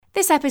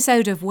This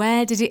episode of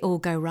Where Did It All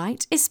Go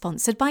Right is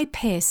sponsored by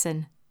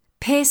Pearson.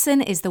 Pearson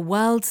is the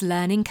world's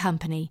learning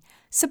company,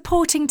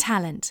 supporting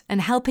talent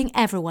and helping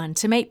everyone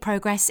to make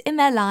progress in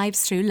their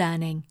lives through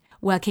learning.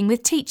 Working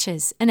with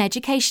teachers and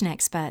education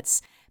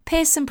experts,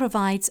 Pearson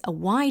provides a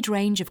wide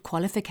range of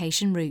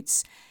qualification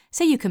routes,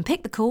 so you can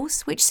pick the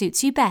course which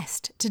suits you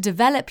best to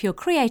develop your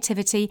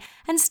creativity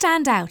and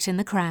stand out in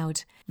the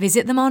crowd.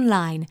 Visit them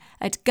online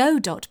at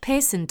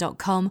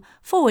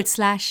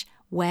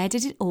go.pearson.com/Where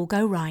Did It All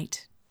Go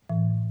Right.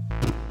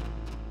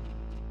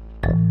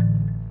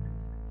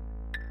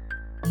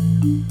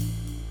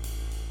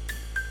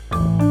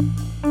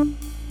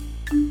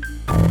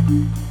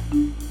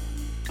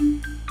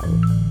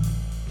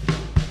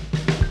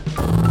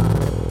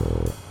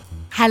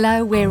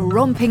 Hello, we're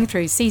romping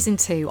through season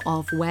 2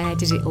 of Where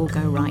Did It All Go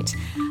Right?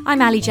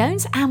 I'm Ali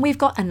Jones, and we've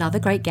got another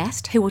great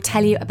guest who will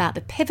tell you about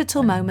the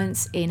pivotal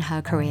moments in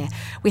her career.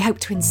 We hope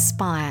to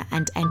inspire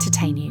and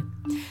entertain you.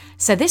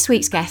 So this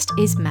week's guest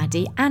is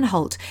Maddie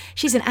Anholt.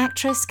 She's an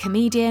actress,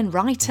 comedian,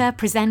 writer,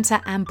 presenter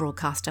and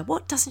broadcaster.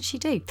 What doesn't she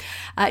do?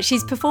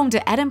 She's performed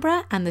at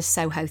Edinburgh and the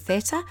Soho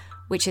Theatre,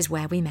 which is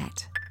where we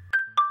met.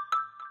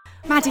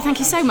 Maddie, thank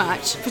you so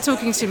much for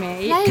talking to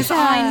me, because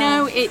I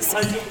know it's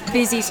a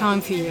busy time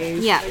for you.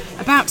 Yeah.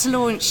 About to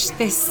launch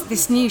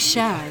this new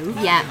show.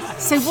 Yeah.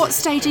 So what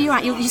stage are you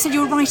at? You said you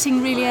were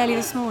writing really early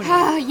this morning.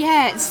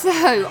 Yeah,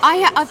 so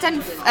I've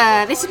done,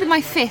 this has been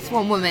my 5th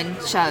one-woman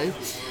show.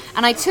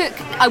 And I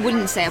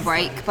wouldn't say a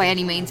break by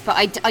any means, but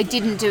I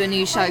didn't do a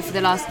new show for the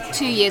last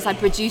 2 years. I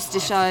produced a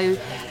show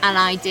and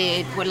I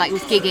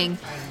was gigging.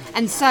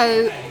 And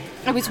so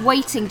I was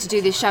waiting to do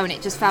this show and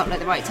it just felt like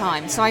the right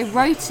time. So I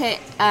wrote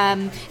it.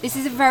 This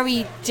is a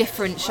very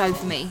different show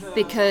for me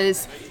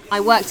because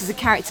I worked as a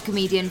character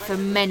comedian for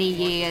many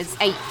years,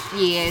 8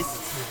 years.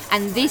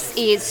 And this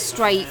is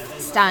straight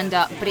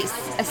stand-up, but it's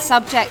a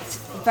subject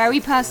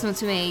very personal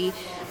to me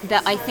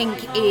that I think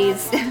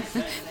is,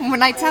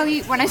 when I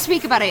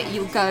speak about it,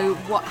 you'll go,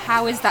 "What?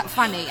 How is that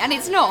funny?" And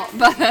it's not,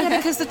 but yeah,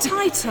 because the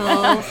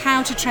title,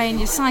 "How to Train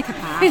Your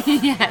Psychopath."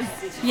 Yes.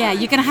 Yeah,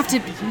 you're going to have to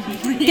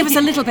give us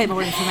a little bit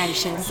more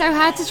information. So,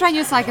 How to Train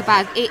Your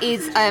Psychopath. It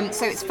is.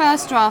 So it's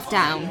first draft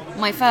down.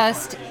 My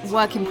first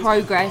work in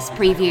progress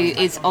preview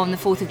is on the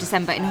 4th of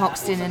December in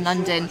Hoxton in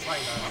London,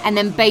 and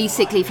then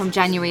basically from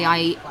January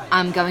I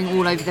am going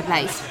all over the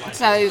place.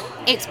 So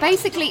it's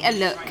basically a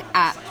look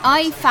at.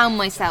 I found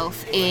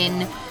myself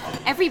in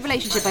every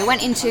relationship I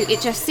went into. It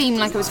just seemed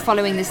like I was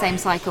following the same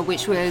cycle,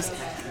 which was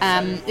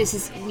this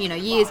is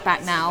years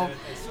back now.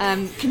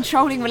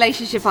 Controlling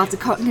relationship after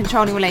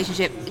controlling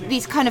relationship,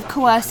 these kind of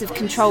coercive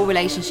control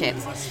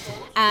relationships,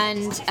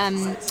 and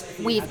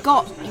we've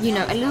got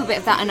a little bit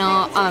of that in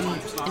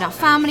our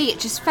family. It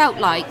just felt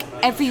like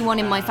everyone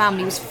in my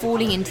family was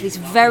falling into this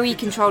very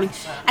controlling,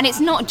 and it's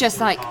not just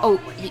like, oh,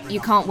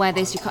 you can't wear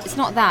this, you can't. It's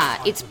not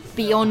that. It's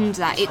beyond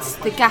that. It's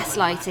the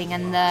gaslighting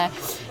and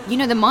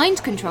the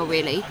mind control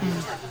really.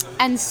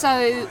 And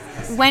so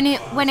when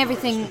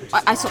everything,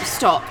 I sort of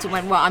stopped and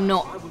went, well, I'm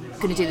not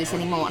going to do this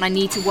anymore and I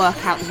need to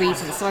work out the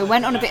reasons. So I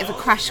went on a bit of a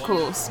crash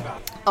course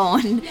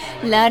on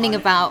learning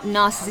about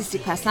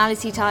narcissistic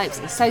personality types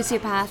and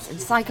sociopaths and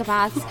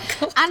psychopaths,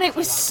 and it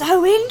was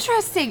so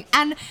interesting.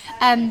 And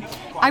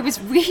I was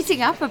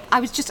reading up.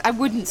 I just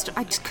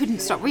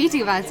couldn't stop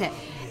reading about it.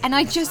 And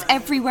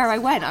everywhere I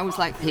went, I was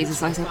like, he's a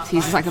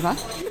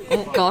psychopath.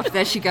 Oh God,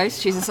 there she goes.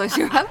 She's a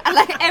sociopath. And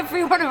like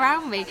everyone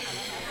around me.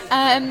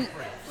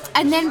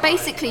 And then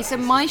basically, so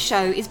my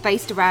show is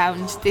based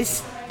around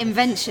this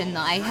invention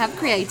that I have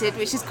created,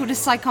 which is called a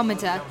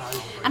psychometer.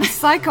 And a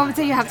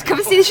psychometer, you have to come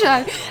and see the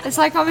show. A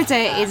psychometer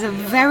is a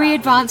very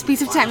advanced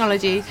piece of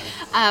technology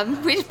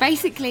which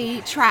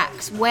basically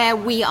tracks where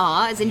we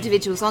are as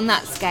individuals on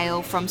that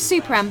scale from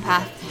super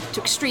empath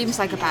to extreme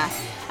psychopath,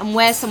 and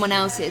where someone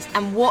else is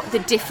and what the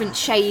different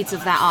shades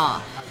of that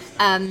are.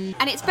 And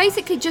it's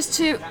basically just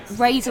to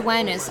raise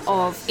awareness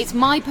of, it's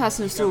my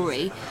personal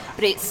story,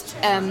 but it's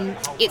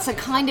a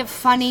kind of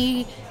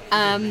funny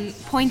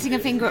pointing a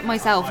finger at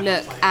myself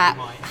look at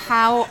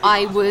how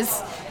I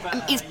was.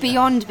 It's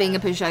beyond being a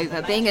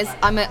pushover.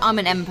 I'm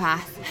an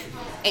empath.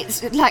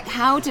 It's like,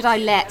 how did I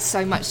let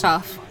so much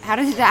stuff? How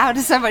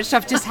does so much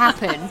stuff just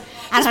happen?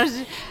 And it's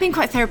been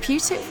quite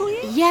therapeutic for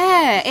you?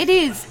 Yeah, it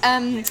is.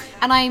 And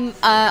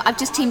I've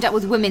just teamed up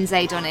with Women's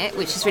Aid on it,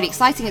 which is really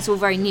exciting. It's all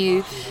very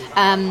new.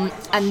 And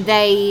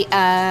they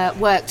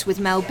worked with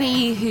Mel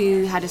B,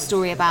 who had a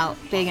story about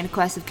being in a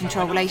coercive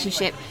control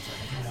relationship.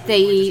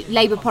 The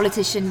Labour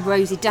politician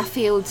Rosie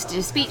Duffield did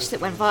a speech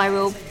that went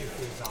viral.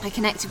 I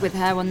connected with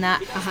her on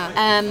that.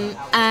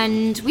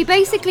 And we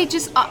basically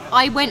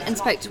I went and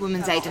spoke to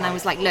Women's Aid, and I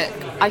was like, look,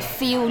 I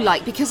feel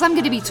like, because I'm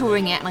going to be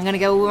touring it and I'm going to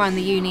go all around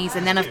the unis,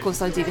 and then of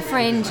course I'll do the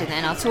Fringe, and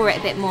then I'll tour it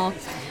a bit more.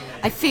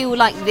 I feel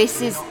like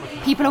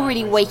people are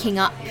really waking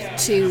up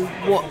to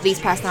what these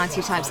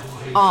personality types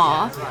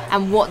are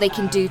and what they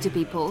can do to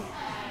people.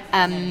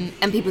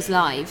 and people's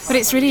lives. But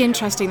it's really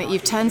interesting that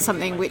you've turned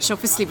something which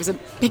obviously was a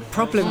big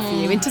problem for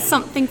you into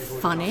something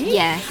funny.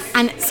 Yes.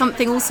 And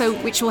something also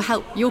which will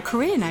help your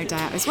career, no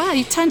doubt, as well.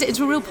 You've turned it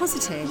into a real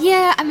positive.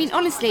 Yeah, I mean,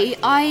 honestly,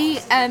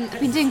 I've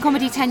been doing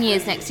comedy 10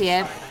 years next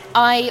year.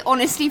 I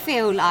honestly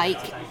feel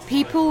like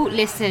people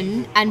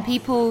listen and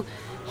people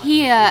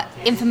hear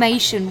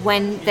information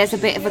when there's a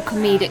bit of a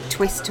comedic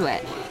twist to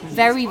it.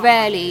 Very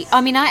rarely.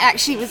 I mean, I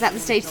actually was at the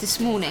stage this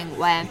morning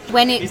where,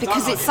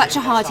 because it's such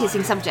a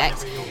hard-hitting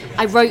subject,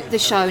 I wrote the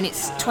show and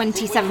it's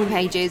 27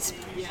 pages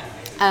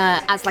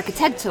as like a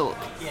TED Talk.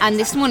 And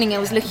this morning I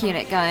was looking at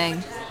it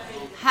going,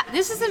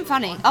 this isn't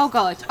funny. Oh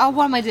God. Oh,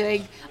 what am I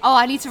doing? Oh,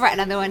 I need to write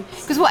another one.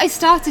 Because what I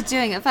started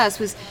doing at first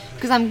was,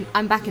 because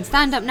I'm back in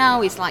stand-up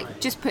now, is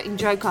like just putting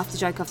joke after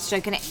joke after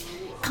joke, and it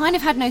kind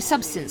of had no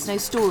substance, no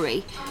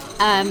story.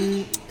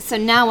 So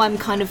now I'm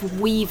kind of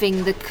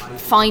finding the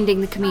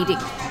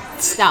comedic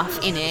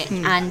stuff in it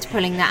and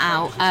pulling that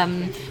out.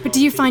 But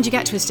do you find you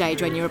get to a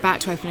stage when you're about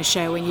to open a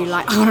show when you're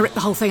like, I want to rip the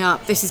whole thing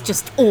up, this is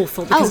just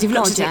awful, because you've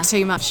looked at it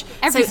too much?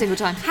 Every single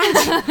time.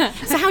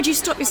 So how do you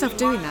stop yourself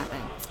doing that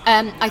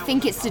then? I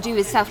think it's to do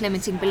with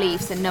self-limiting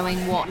beliefs and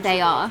knowing what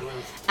they are.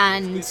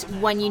 And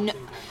when you know,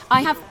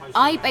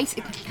 I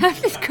basically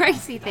have this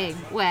crazy thing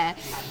where,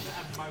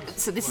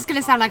 so this is going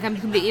to sound like I'm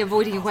completely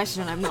avoiding your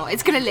question, and I'm not.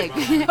 It's going to link.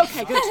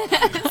 Okay, good.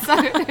 So,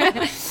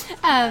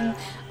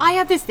 I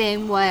had this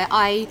thing where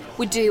I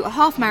would do a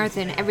half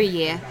marathon every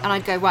year, and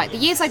I'd go, right, the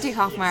years I do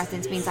half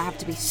marathons means I have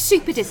to be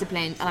super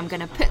disciplined, and I'm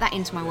going to put that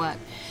into my work.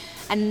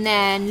 And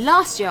then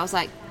last year I was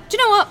like, do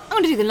you know what? I'm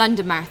going to do the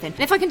London Marathon. And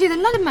if I can do the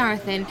London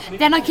Marathon,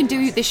 then I can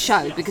do this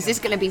show, because it's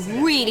going to be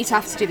really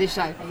tough to do this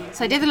show.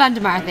 So I did the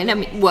London Marathon. I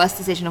mean, worst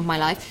decision of my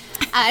life.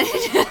 And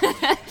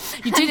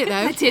you did it though.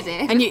 I did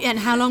it. And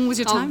how long was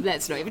your time? Oh,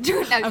 let's not even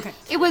do it. No. Okay.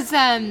 It was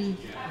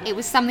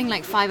something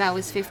like 5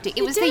 hours 50.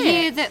 It was the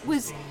year that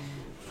was.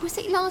 Was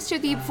it last year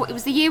or the year before? It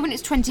was the year when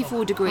it's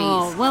 24 degrees.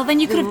 Oh, well, then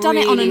you could have done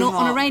it on Really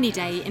a rainy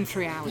day in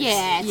 3 hours.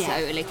 Yeah,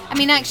 totally. I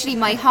mean, actually,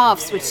 my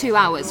halves were 2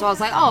 hours, so I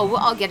was like, oh, well,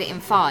 I'll get it in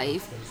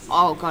 5.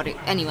 Oh, got it.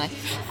 Anyway,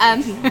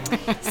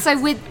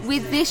 so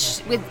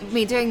with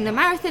me doing the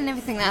marathon and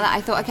everything like that,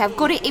 I thought, okay, I've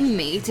got it in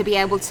me to be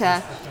able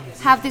to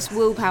have this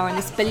willpower and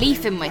this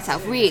belief in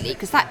myself, really,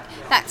 because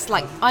that's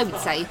like, I would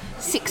say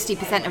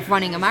 60% of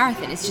running a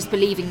marathon is just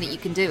believing that you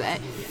can do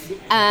it.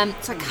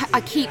 So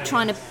I keep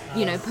trying to,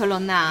 pull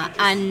on that,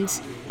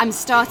 and I'm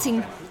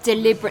starting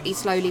deliberately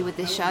slowly with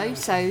this show.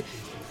 So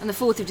on the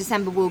 4th of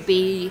December will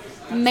be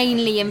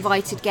mainly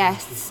invited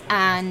guests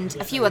and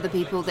a few other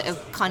people that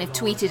have kind of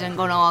tweeted and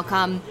gone, oh, I'll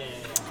come,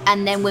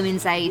 and then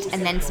Women's Aid,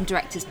 and then some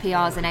directors,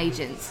 PRs and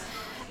agents.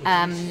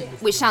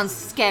 Which sounds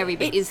scary,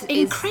 but is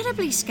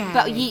incredibly scary.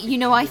 But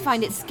I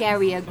find it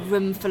scary, a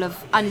room full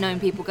of unknown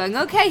people going,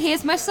 okay,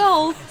 here's my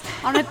soul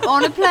on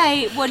a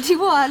plate. What do you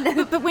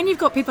want? But when you've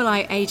got people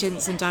like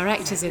agents and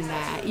directors in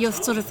there, you're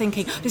sort of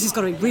thinking, this has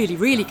got to be really,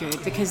 really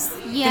good, because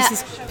this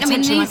is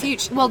potentially my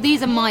future. Well,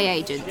 these are my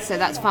agents, so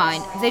that's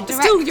fine. The director,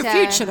 it's still your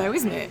future, though,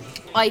 isn't it?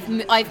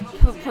 I've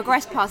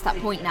progressed past that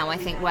point now, I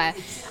think, where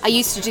I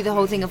used to do the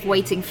whole thing of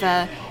waiting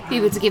for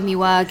people to give me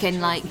work,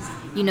 and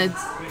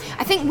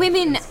I think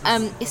women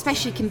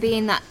especially can be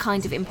in that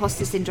kind of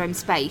imposter syndrome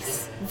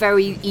space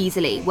very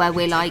easily, where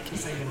we're like,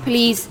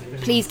 please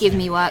give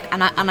me work,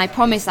 and I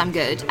promise I'm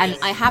good, and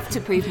I have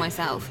to prove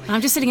myself. And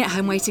I'm just sitting at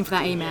home waiting for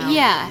that email.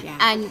 Yeah.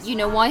 And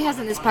why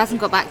hasn't this person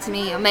got back to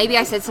me, or maybe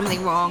I said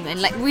something wrong,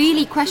 and like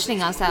really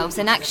questioning ourselves.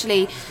 And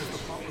actually,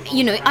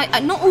 I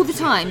not all the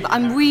time, but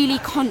I'm really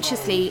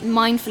consciously,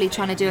 mindfully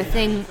trying to do a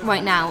thing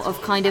right now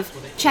of kind of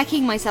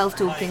checking my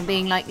self-talking,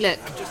 being like, look,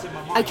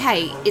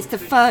 okay, it's the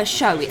first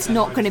show, it's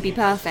not going to be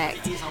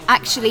perfect.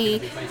 Actually,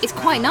 it's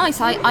quite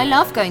nice. I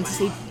love going to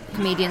see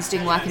comedians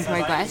doing work in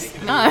progress.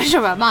 I'm not sure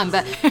about mine,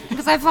 but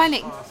because I find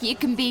it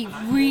can be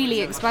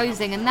really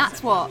exposing, and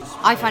that's what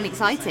I find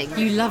exciting.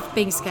 You love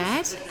being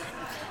scared?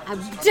 I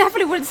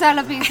definitely wouldn't say I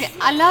love being scared.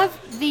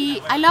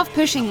 I love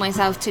pushing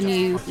myself to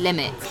new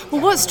limits.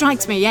 Well, what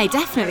strikes me, yeah,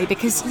 definitely,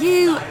 because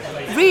you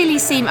really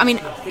seem, I mean,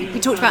 we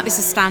talked about this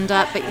as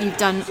stand-up, but you've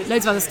done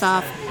loads of other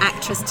stuff,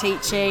 actress,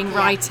 teaching,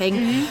 writing.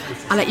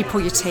 Mm-hmm. I'll let you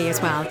pour your tea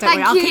as well, don't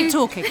worry, I'll keep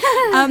talking.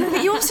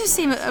 But you also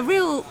seem a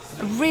real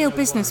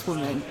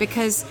businesswoman,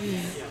 because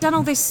you've done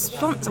all this,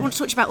 I want to talk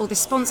to you about all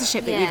this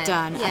sponsorship that you've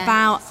done,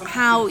 about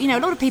how, a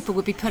lot of people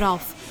would be put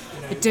off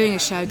doing a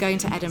show, going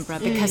to Edinburgh,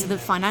 because of the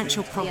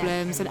financial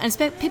problems, and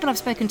people I've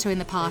spoken to in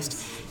the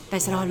past, they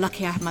said, oh,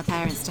 lucky I have my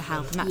parents to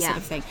help, and that sort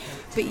of thing.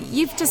 But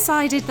you've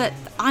decided that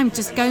I'm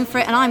just going for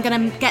it, and I'm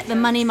going to get the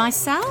money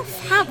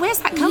myself. Where's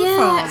that come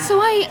from? So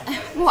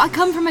I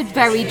come from a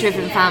very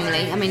driven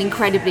family. I mean,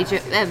 incredibly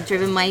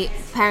driven. My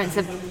parents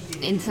are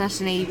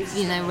internationally,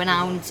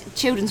 renowned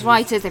children's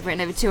writers. They've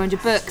written over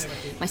 200 books.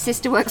 My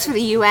sister works for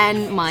the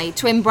UN. My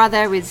twin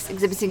brother is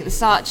exhibiting at the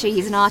Saatchi.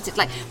 He's an artist.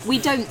 Like, we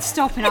don't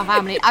stop in our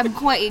family. I'm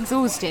quite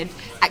exhausted.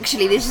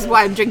 Actually, this is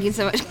why I'm drinking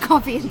so much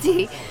coffee and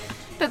tea.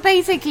 But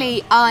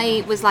basically,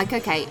 I was like,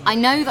 okay, I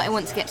know that I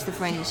want to get to the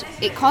Fringe.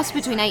 It costs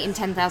between £8,000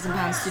 and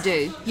 £10,000 to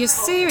do. You're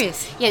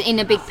serious? Yeah, in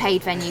a big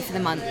paid venue for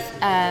the month.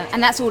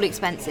 And that's all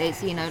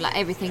expenses, like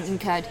everything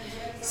incurred.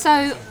 So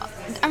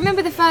I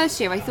remember the first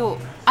year I thought,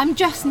 I'm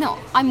just not.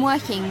 I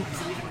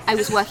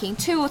was working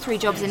 2 or 3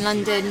 jobs in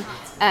London.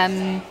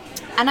 And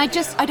I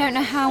don't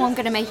know how I'm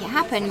going to make it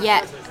happen,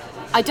 yet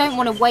I don't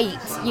want to wait,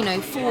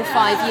 4 or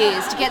 5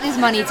 years to get this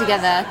money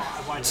together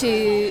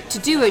to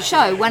do a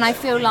show when I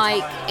feel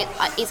like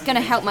it's going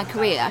to help my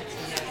career.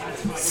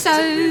 So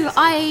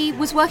I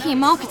was working in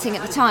marketing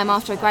at the time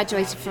after I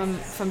graduated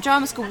from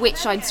drama school,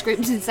 which I'd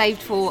scripted and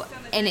saved for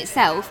in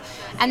itself.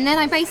 And then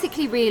I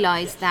basically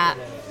realised that,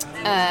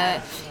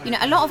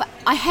 a lot of...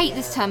 I hate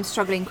this term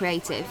struggling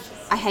creative.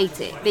 I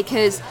hate it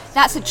because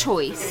that's a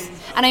choice.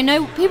 And I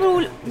know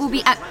people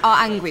are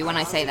angry when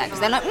I say that because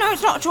they're like, no,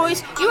 it's not a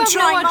choice. You have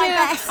no idea.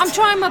 I'm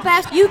trying my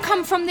best. You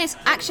come from this.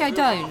 Actually, I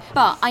don't.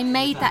 But I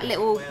made that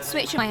little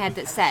switch in my head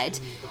that said,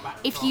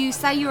 if you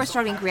say you're a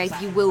struggling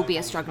creative, you will be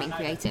a struggling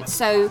creative.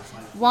 So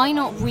why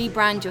not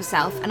rebrand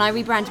yourself? And I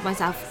rebranded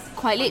myself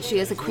quite literally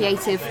as a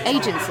creative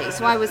agency.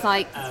 So I was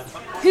like,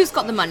 who's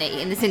got the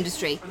money in this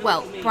industry?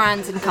 Well,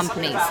 brands and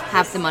companies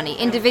have the money.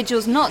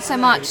 Individuals, not so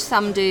much.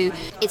 Some do.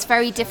 It's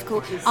very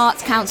difficult.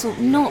 Arts Council,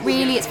 not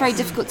really. It's very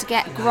difficult to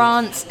get.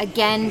 Grants,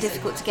 again,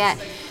 difficult to get.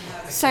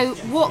 So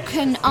what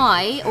can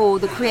I, or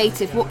the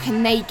creative, what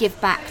can they give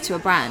back to a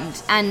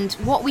brand? And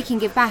what we can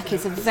give back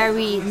is a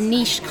very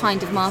niche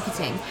kind of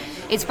marketing.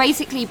 It's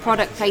basically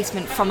product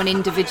placement from an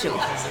individual.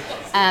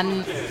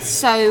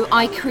 So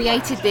I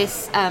created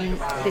this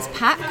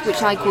pack,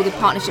 which I call the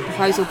Partnership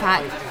Proposal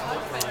Pack,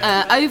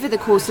 over the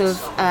course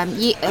of a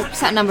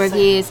certain number of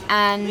years.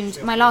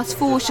 And my last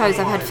 4 shows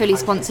I've had fully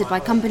sponsored by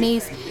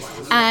companies.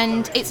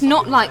 And it's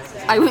not like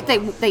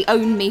they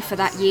own me for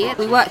that year.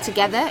 We work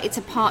together. It's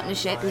a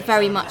partnership. It's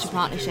very much a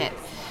partnership.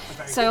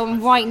 So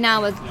I'm right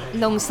now,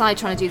 alongside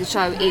trying to do the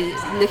show,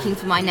 is looking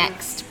for my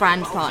next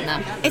brand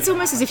partner. It's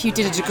almost as if you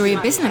did a degree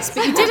in business,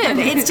 but you didn't.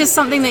 It's just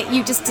something that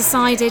you just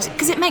decided,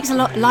 because it makes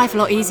life a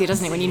lot easier,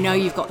 doesn't it, when you know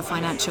you've got the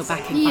financial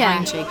backing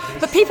behind you.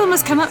 But people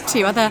must come up to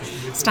you, other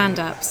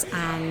stand-ups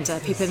and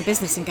people in the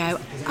business, and go,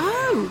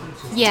 oh,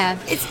 yeah,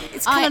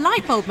 it's kind of a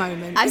light bulb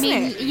moment, isn't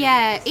it?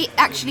 Yeah, it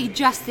actually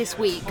just this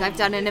week I've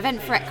done an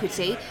event for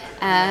Equity,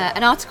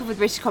 an article for the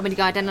British Comedy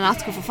Guide and an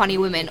article for Funny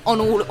Women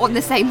on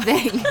the same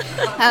thing.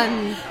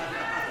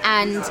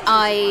 And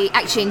I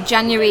actually in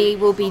January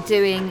will be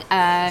doing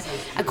a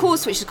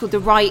course which is called the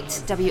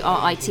WRITE,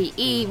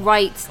 W-R-I-T-E,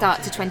 WRITE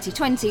Start to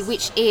 2020,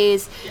 which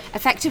is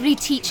effectively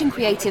teaching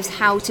creatives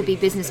how to be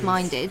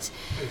business-minded,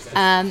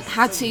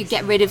 how to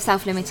get rid of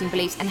self-limiting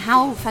beliefs, and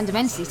how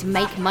fundamentally to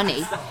make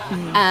money,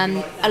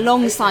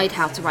 alongside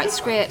how to write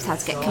scripts, how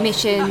to get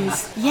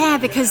commissions. Yeah,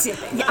 because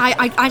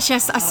I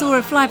saw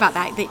a fly about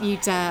that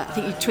you'd I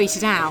think you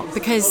tweeted out,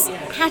 because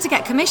how to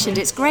get commissioned,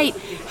 it's great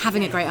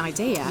having a great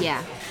idea.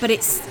 Yeah. But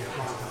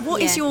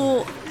what is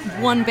your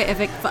one bit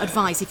of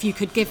advice, if you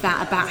could give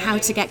that, about how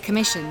to get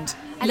commissioned?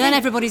 Learn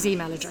everybody's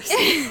email address.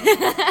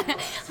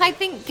 I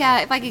think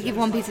if I could give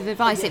one piece of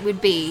advice, it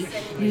would be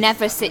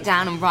never sit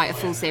down and write a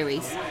full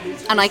series.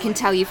 And I can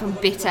tell you from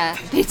bitter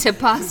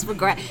past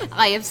regret,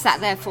 I have sat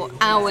there for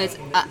hours,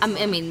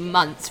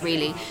 months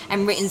really,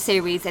 and written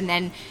series,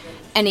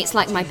 and it's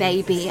like my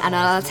baby, and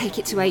I'll take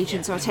it to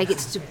agents or I'll take it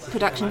to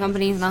production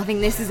companies, and I'll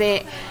think this is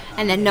it,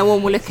 and then no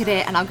one will look at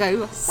it, and I'll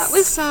go, that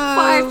was so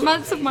 5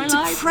 months of my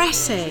life.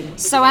 Depressing.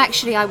 So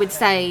actually I would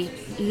say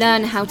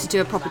learn how to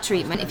do a proper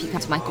treatment. If you come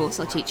to my course,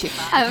 I'll teach you.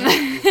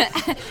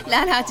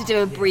 Learn how to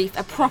do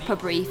a proper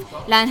brief.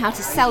 Learn how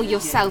to sell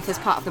yourself as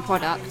part of the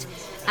product.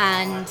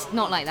 And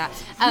not like that.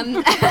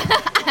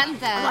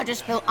 I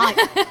just spilled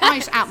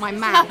ice out my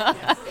mouth.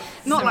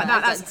 Not like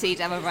that. That's tea,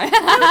 Emma, right?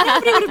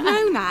 Nobody would have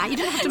known that. You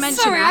didn't have to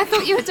mention Sorry, that. I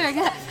thought you were doing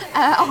it.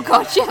 Oh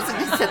God, she hasn't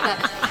just said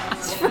that.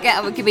 Just forget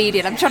I'm a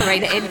comedian. I'm trying to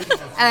rein it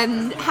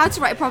in. How to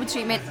write a proper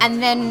treatment,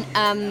 and then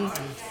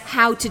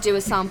how to do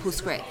a sample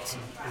script,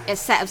 a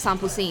set of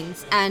sample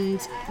scenes, and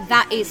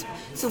that is.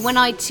 So when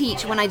I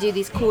do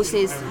these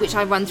courses, which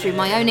I run through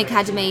my own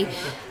academy.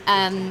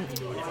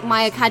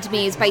 My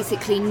academy is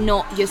basically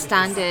not your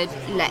standard,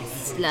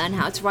 let's learn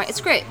how to write a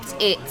script.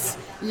 It's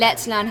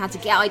let's learn how to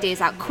get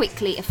ideas out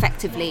quickly,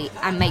 effectively,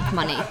 and make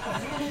money.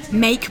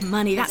 Make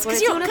money. That's what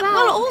because it's all about.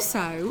 Well,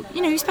 also,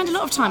 you spend a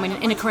lot of time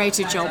in a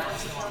creative job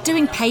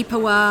doing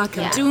paperwork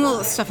and doing all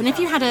that stuff. And if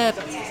you had a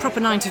proper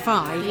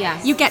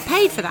 9-to-5, you get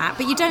paid for that,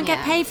 but you don't get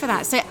paid for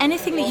that. So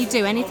anything that you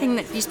do, anything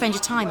that you spend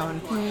your time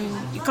on,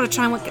 you've got to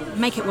try and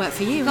make it work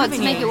for you. You've got to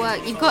make it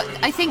work.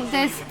 I think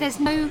there's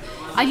no.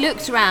 I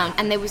looked around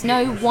and there was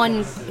no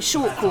one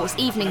short course,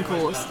 evening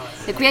course,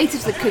 the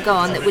creatives that could go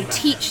on that would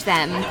teach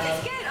them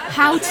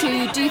how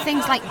to do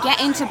things like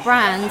get into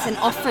brands and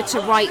offer to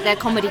write their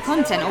comedy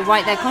content or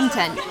write their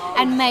content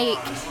and make,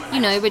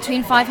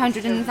 between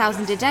 500 and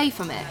 1,000 a day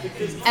from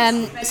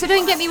it. So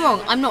don't get me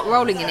wrong, I'm not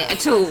rolling in it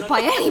at all,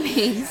 by any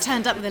means.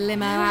 Turned up with a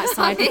limo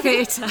outside the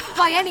theatre.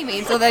 By any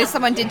means, although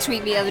someone did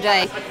tweet me the other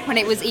day when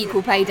it was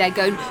equal pay day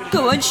going,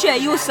 go on, share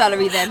your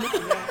salary then.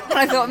 And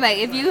I thought,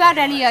 mate, if you had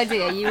any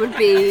idea, you would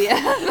be...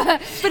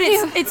 But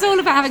it's all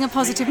about having a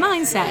positive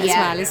mindset as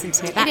well,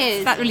 isn't it? It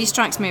is. That really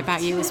strikes me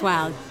about you as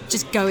well,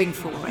 just going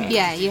for it.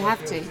 Yeah, you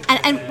have to.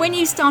 And when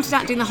you started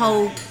out doing the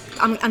whole,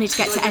 I need to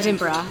get to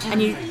Edinburgh,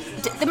 and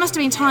there must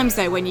have been times,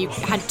 though, when you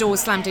had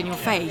doors slammed in your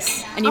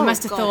face, and you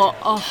must have thought,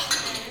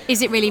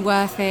 is it really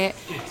worth it?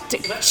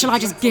 Shall I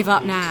just give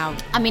up now?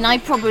 I mean, I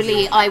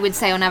would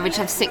say on average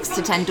have 6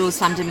 to 10 doors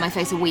slammed in my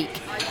face a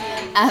week.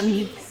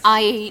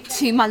 I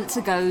 2 months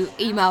ago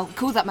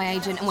called up my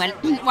agent and went,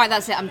 right,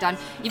 that's it, I'm done.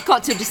 You've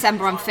got till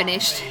December, I'm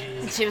finished.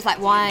 And she was like,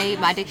 why,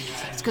 Maddie?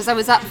 It's because I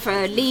was up for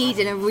a lead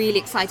in a really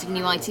exciting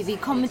new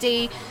ITV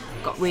comedy,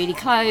 got really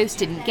close,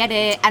 didn't get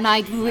it, and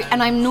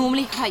I'm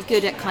normally quite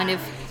good at kind of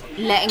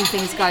letting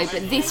things go,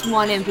 but this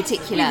one in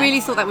particular, you really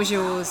thought that was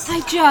yours?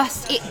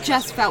 It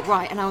just felt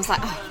right, and I was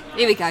like,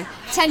 here we go,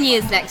 10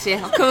 years next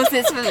year, of course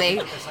it's for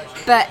me.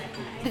 But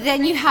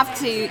then you have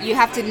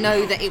to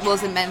know that it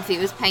wasn't meant for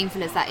you, as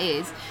painful as that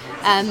is.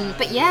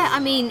 But yeah,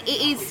 I mean,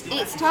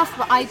 it's tough,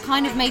 but I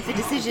kind of made the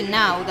decision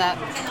now that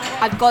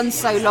I've gone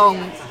so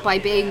long by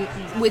being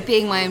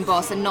my own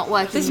boss and not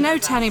working. There's no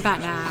turning back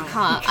now. I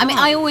can't. I mean,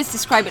 I always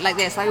describe it like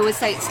this. I always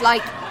say it's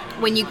like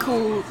when you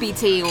call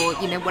BT or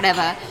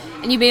whatever,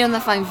 and you've been on the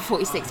phone for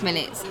 46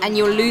 minutes and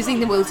you're losing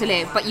the will to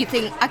live, but you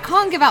think, I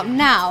can't give up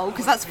now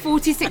because that's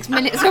 46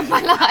 minutes of my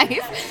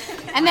life.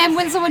 And then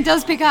when someone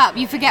does pick up,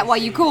 you forget why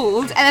you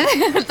called,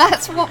 and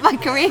that's what my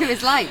career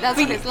is like. That's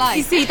what it's like.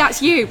 You see,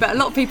 that's you, but a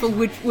lot of people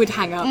would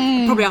hang up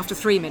probably after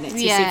 3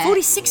 minutes. You see,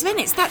 46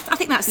 minutes. I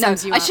think that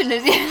sums you up. I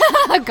shouldn't have.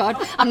 Oh God,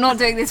 I'm not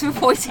doing this for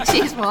 46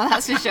 years more.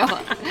 That's for sure.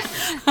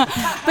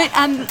 But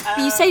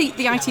you say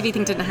the ITV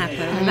thing didn't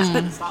happen,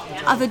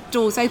 but other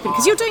doors open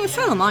because you're doing a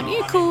film, aren't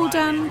you? Called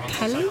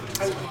Kelly.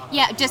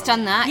 Yeah, just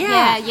done that.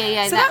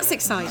 Yeah. So that's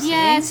exciting.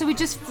 Yeah, so we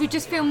just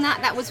filmed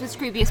that. That was with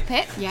Scroobius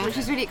Pip, which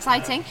was really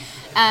exciting.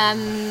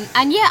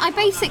 And yeah,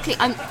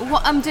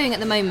 what I'm doing at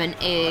the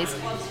moment is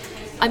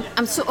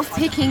I'm sort of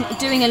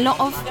doing a lot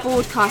of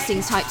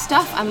broadcasting type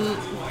stuff. I'm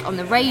on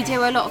the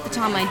radio a lot of the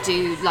time. I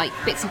do like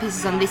bits and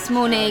pieces on This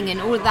Morning and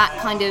all of that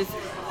kind of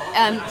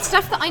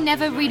stuff that I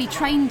never really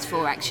trained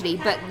for, actually,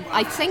 but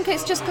I think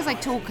it's just because I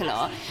talk a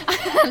lot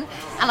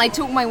and I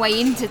talk my way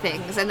into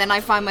things, and then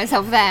I find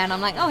myself there and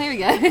I'm like, oh, here we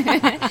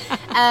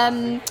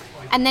go.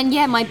 And then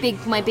my big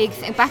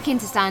thing, back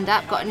into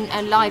stand-up, got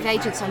a live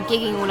agent, so I'm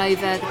gigging all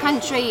over the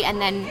country, and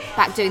then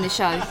back doing the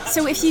show.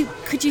 So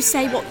could you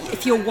say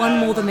if you're one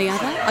more than the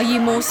other? Are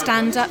you more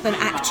stand-up than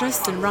actress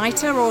than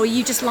writer, or are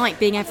you just like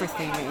being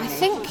everything, really? I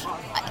think,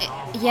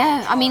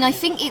 I mean, I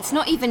think it's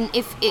not even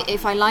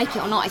if I like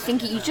it or not, I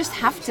think you just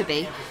have to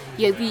be.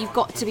 You've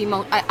got to be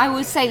I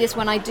always say this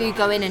when I do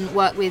go in and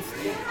work with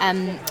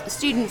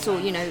students or,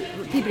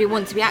 people who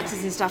want to be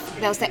actors and stuff.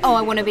 They'll say, oh,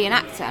 I want to be an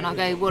actor. And I'll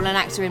go, well, an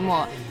actor in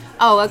what?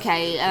 Oh,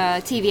 okay,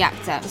 TV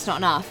actor, it's not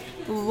enough.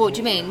 Well, what do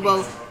you mean?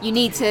 Well, you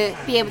need to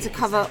be able to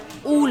cover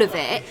all of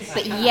it,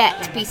 but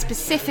yet be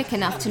specific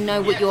enough to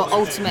know what your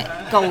ultimate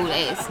goal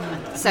is.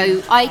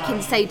 So I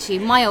can say to you,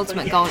 my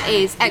ultimate goal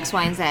is X,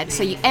 Y, and Z.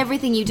 So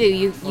everything you do,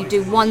 you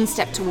do one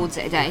step towards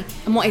it a day.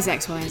 And what is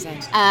X, Y, and Z?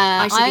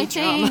 I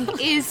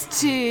think is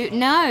to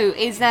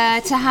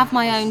have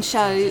my own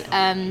show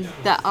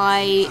that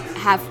I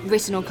have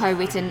written or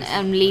co-written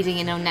and leading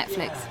in on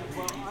Netflix.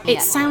 It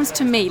sounds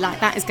to me like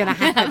that is going to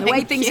happen, the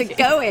way things are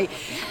going.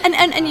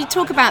 And you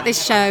talk about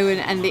this show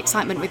and the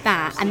excitement with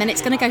that, and then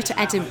it's going to go to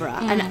Edinburgh.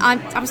 And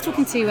I was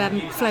talking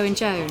to Flo and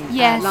Joan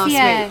last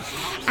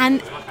week,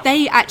 and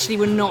they actually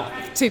were not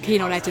too keen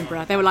on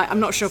Edinburgh. They were like,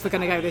 I'm not sure if we're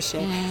going to go this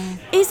year.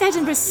 Is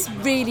Edinburgh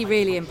really,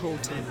 really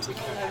important?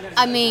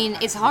 I mean,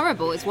 it's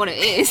horrible, is what it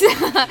is.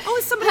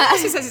 It's somebody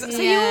else who says it.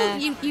 So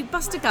you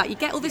bust a gut, you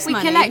get all this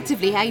money. We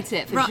collectively hate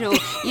it, for sure.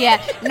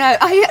 Yeah, no,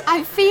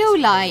 I feel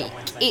like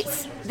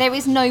there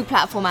is no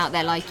platform out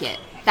there like it.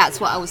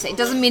 That's what I would say. It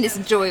doesn't mean it's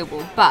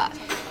enjoyable, but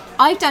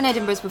I've done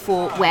Edinburghs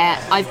before where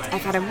I've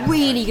had a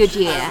really good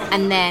year,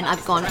 and then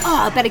I've gone,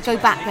 I better go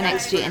back the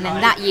next year, and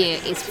then that year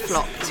is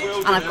flopped,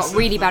 and I've got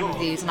really bad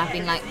reviews, and I've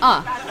been like,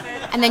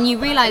 and then you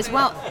realise,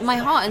 well, my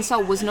heart and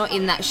soul was not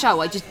in that show.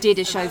 I just did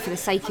a show for the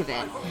sake of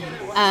it,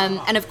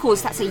 and of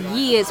course that's a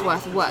year's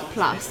worth of work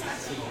plus.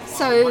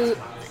 So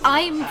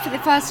I'm, for the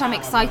first time,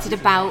 excited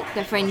about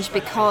The Fringe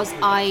because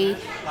I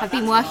have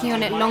been working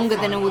on it longer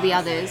than all the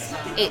others.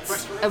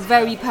 It's a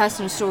very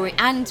personal story,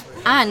 and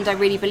and I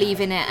really believe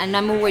in it, and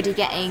I'm already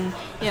getting,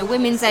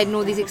 Women's Aid and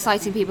all these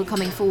exciting people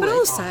coming forward. But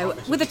also,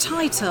 with a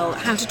title,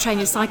 How to Train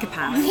Your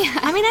Psychopath,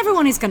 I mean,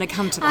 everyone is going to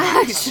come to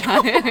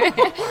that.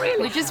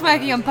 We're just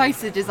working on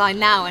poster design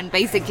now and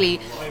basically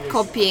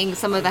copying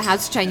some of the How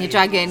to Train Your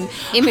Dragon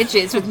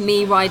images with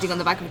me riding on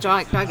the back of a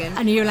dragon.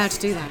 And are you allowed to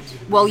do that?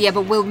 Well, yeah,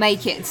 but we'll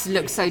make it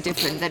look so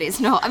different that it's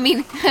not. I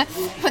mean,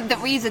 but the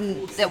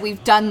reason that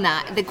we've done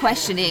that, the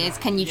question is,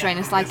 can you train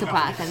a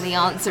psychopath? And the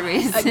answer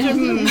is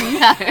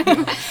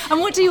no. And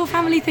what do your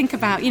family think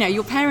about,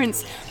 your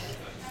parents'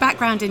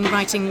 background in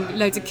writing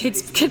loads of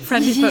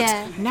kid-friendly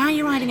books? Now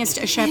you're writing a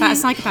show about a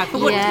psychopath.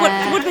 But what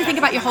do they think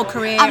about your whole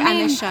career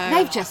and the show?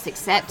 They've just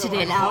accepted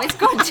it now. It's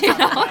gone too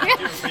long.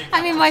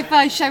 I mean, my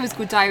first show was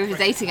called Diary of a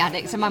Dating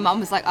Addict, and my mum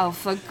was like, "Oh,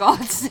 for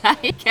God's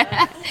sake."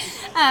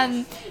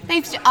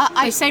 They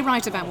say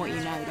write about what you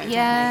know.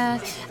 Yeah.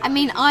 I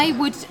mean, I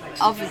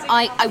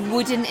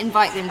wouldn't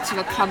invite them to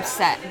a club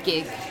set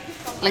gig,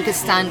 like a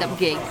stand-up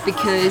gig,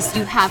 because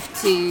you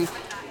have to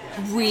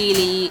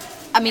really.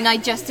 I mean, I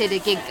just did a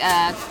gig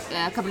a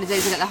couple of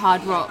days ago at the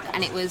Hard Rock,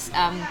 and it was,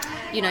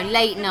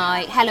 late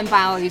night. Helen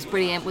Bauer, who's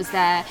brilliant, was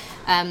there,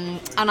 and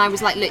I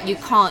was like, look, you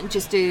can't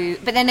just do.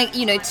 But then,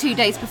 2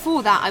 days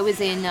before that, I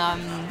was in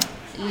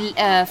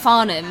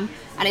Farnham,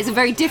 and it's a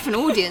very different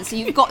audience, so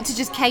you've got to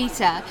just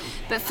cater.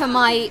 But for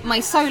my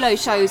solo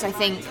shows, I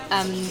think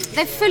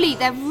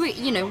they're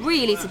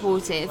really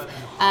supportive.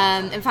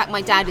 In fact,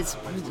 my dad is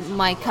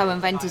my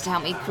co-inventor to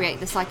help me create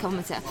the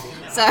psychometer.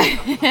 So,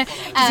 did you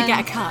get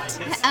a cut?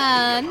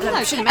 No,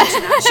 I shouldn't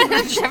mention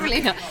that.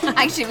 Definitely not.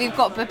 Actually, we've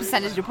got a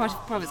percentage of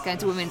profits going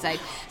to Women's Aid.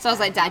 So I was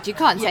like, Dad, you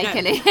can't take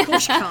any. Of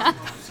course you can't.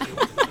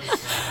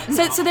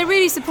 So they're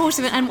really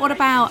supportive. And what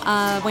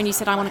about when you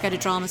said I want to go to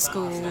drama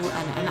school?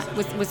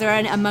 And was there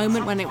a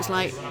moment when it was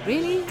like,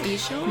 really? Are you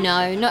sure?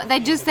 No.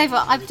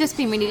 I've just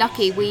been really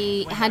lucky.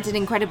 We had an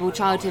incredible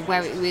childhood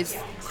where it was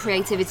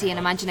creativity and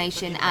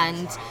imagination,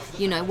 and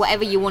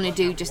whatever you want to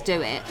do, just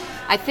do it.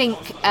 I think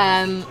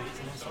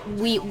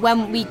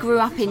when we grew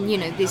up in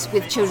this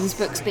with children's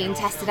books being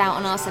tested out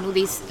on us and all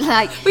these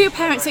were your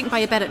parents sitting by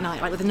your bed at night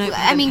with a notebook?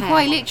 I mean,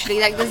 quite literally.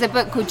 There's a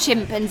book called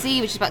Chimp and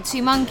Z, which is about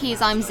two monkeys.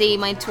 I'm Z,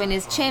 my twin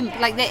is Chimp.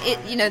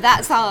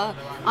 That's our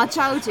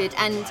childhood.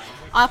 And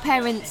our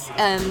parents,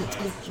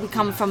 we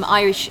come from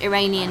Irish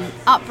Iranian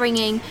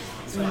upbringing,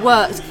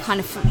 worked kind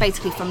of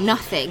basically from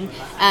nothing,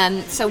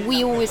 so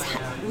we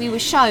were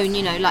shown,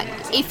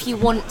 if you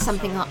want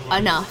something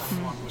enough,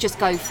 just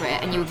go for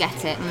it and you'll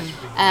get it.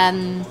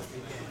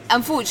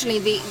 Unfortunately,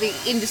 the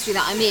industry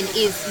that I'm in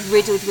is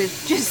riddled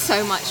with just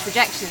so much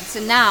rejection, so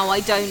now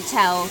I don't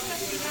tell.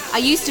 I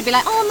used to be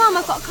like, oh Mum,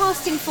 I've got a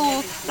casting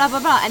for blah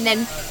blah blah, and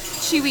then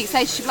 2 weeks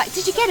later she'd be like,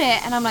 did you get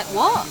it? And I'm like,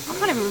 what? I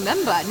can't even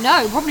remember.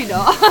 No, probably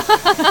not.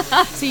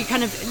 So you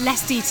kind of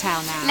less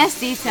detail now. Less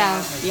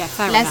detail. Yeah,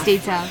 fair less enough.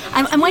 detail.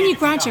 And when you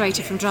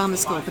graduated from drama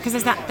school, because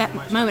there's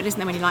that moment, isn't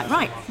there, when you're like,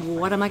 right,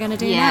 what am I going to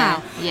do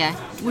now? Yeah.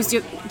 Did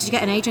you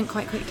get an agent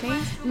quite quickly?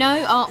 No.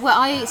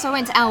 I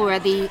went to ALWA,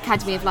 the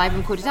Academy of Live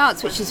and Recorded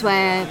Arts, which is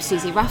where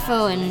Susie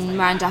Ruffle and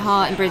Miranda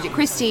Hart and Bridget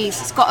Christie's.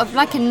 It's got a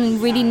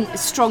really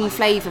strong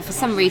flavour for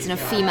some reason of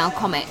female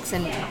comics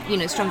and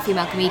strong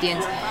female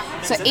comedians.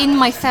 So in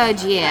my third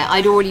year,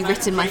 I'd already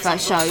written my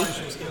first show,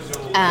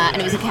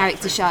 and it was a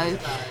character show.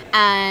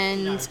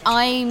 And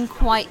I'm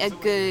quite a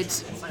good.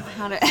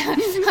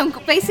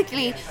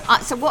 Basically,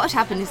 so what had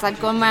happened is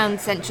I'd gone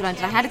around Central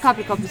London. I had a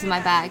couple of copies in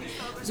my bag.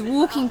 I was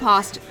walking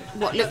past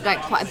what looked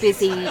like quite a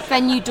busy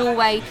venue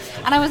doorway,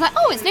 and I was like,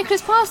 "Oh, it's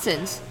Nicholas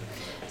Parsons."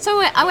 So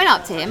I went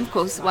up to him, of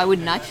course, why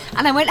wouldn't I?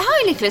 And I went,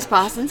 "Hi, Nicholas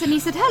Parsons." And he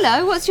said,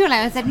 "Hello, what's your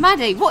name?" I said,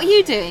 "Maddie, what are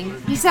you doing?"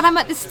 He said, "I'm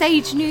at the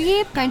Stage New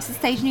Year, going to the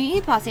Stage New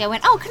Year party." I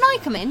went, "Oh, can I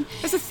come in?"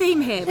 There's a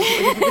theme here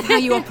with how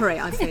you operate,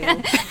 I feel.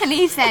 And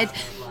he said,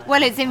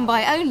 "Well, it's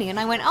invite only." And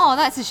I went, "Oh,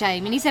 that's a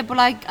shame." And he said,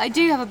 "Well, I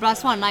do have a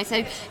 +1. And I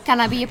said,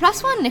 "Can I be your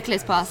 +1,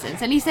 Nicholas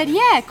Parsons?" And he said,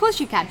 "Yeah, of course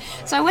you can."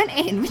 So I went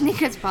in with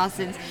Nicholas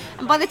Parsons.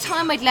 And by the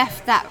time I'd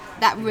left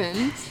that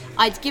room,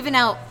 I'd given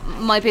out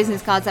my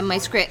business cards and my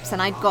scripts,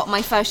 and I'd got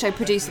my first show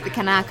produced at the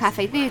Canal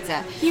Cafe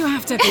Theatre. You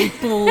have to be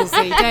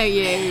ballsy, don't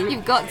you?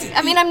 You've got to.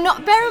 I mean,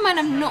 bear in mind,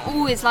 I'm not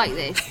always like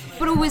this,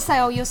 but always say,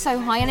 "Oh, you're so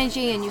high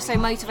energy and you're so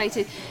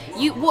motivated."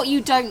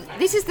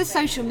 This is the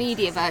social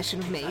media version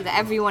of me that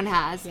everyone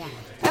has. Yeah.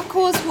 Of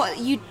course, what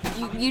you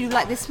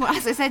like this morning,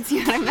 as I said to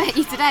you when I met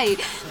you today,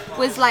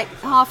 was like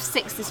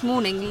 6:30 this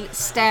morning,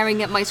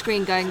 staring at my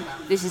screen going,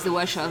 "This is the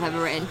worst show I've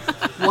ever written.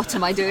 What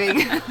am I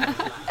doing?"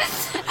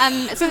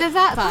 So there's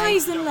that side.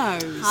 Highs and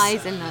lows.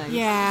 Highs and lows.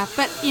 Yeah,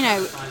 but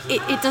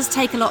it does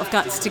take a lot of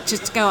guts to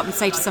just go up and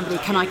say to somebody,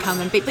 "Can I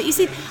come and be?" But you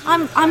see,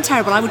 I'm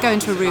terrible. I would go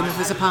into a room if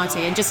there's a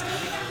party and just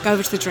go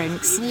over to the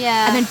drinks,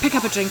 and then pick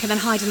up a drink and then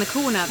hide in the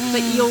corner.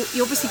 But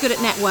you're obviously good at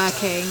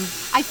networking.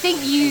 I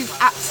think you've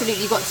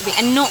absolutely got to be,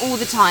 and not all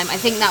the time. I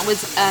think that was.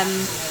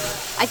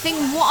 I think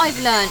what I've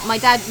learned, my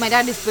dad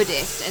is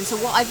Buddhist, and so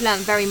what I've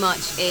learned very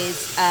much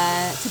is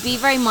to be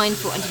very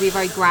mindful and to be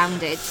very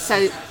grounded.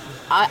 So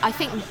I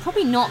think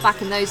probably not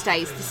back in those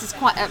days. This is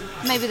quite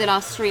maybe the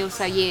last 3 or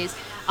so years.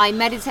 I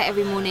meditate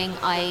every morning.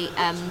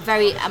 I'm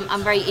very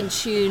in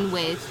tune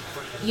with,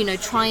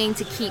 trying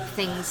to keep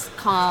things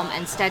calm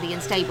and steady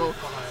and stable.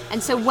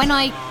 And so when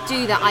I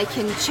do that, I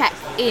can check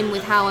in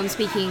with how I'm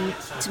speaking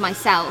to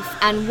myself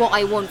and what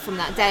I want from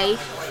that day.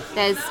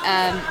 There's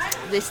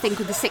this thing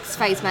called the 6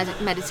 phase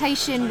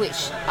meditation,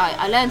 which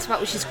I learned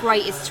about, which is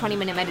great. It's a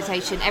 20-minute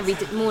meditation. Every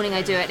morning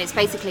I do it, and it's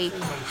basically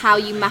how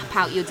you map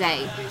out your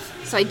day.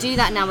 So I do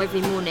that now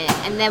every morning.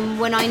 And then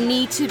when I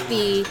need to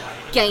be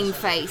game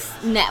face,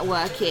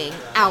 networking,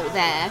 out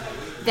there,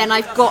 then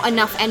I've got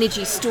enough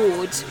energy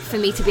stored for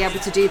me to be able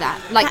to do that.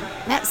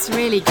 That's a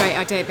really great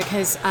idea,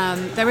 because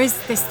there is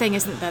this thing,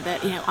 isn't there,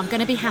 that I'm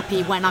going to be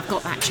happy when I've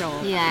got that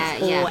job,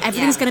 or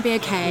everything's going to be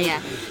okay.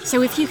 Yeah.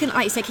 So if you can,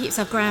 like you say, keep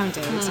yourself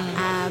grounded,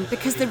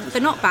 because the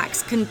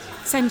knockbacks can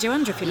send you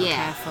under if you're not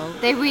careful.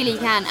 They really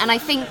can, and I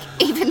think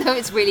even though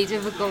it's really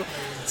difficult,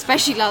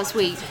 especially last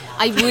week,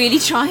 I really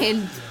try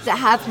and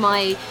have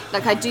I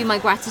do my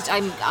gratitude.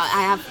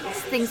 I have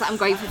things that I'm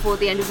grateful for at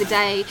the end of the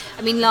day.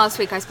 I mean, last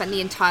week I spent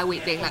the entire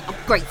week being like, I'm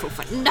grateful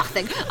for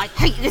nothing. I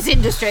hate this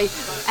industry,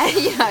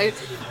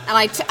 and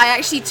I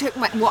actually took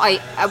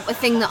a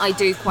thing that I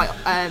do quite.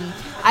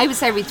 I would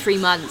say every 3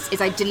 months is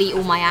I delete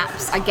all my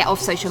apps. I get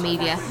off social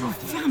media.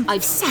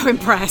 I'm so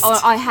impressed.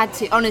 I had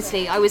to,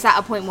 honestly. I was at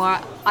a point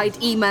where I'd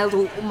emailed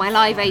all my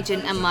live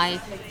agent and my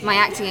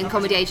acting and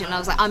comedy agent, and I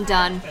was like, I'm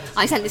done.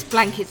 I sent this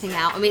blanket thing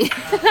out. I mean,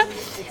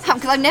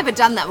 because I've never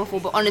done that before,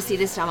 but honestly,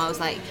 this time I was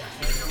like,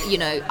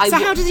 So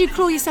how did you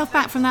claw yourself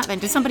back from that then?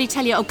 Did somebody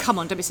tell you, oh, come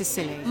on, don't be so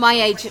silly? My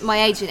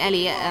agent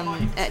Ellie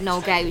at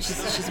Noel Gay,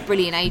 she's a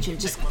brilliant agent,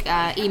 just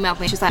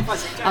emailed me. She's like,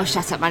 oh,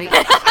 shut up, Maddie.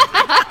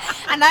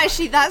 And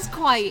actually, that's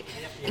quite,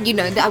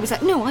 I was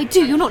like, no, I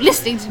do, you're not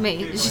listening to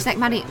me. And she's like,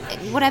 Maddie,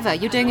 whatever,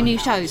 you're doing a new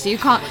show, so you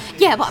can't,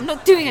 but I'm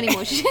not doing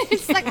anymore.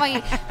 It's like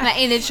my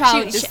inner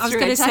child I was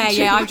going to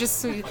say, I've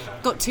just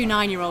got 2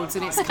 9-year-olds,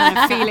 and it's kind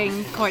of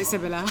feeling quite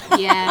similar.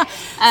 Yeah.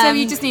 So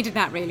you just needed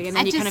that, really, and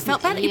then you kind of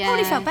felt better. You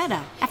probably felt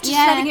better after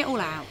just letting it all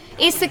out.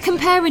 It's the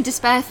compare and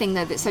despair thing,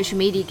 though, that social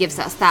media gives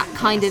us, that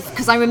kind of,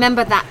 because I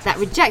remember that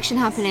rejection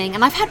happening,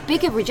 and I've had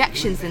bigger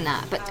rejections than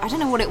that, but I don't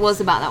know what it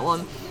was about that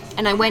one.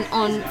 And I went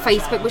on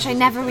Facebook, which I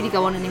never really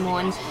go on anymore,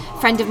 and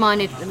a friend of mine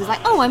was like,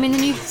 oh, I'm in the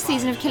new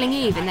season of Killing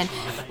Eve, and then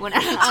went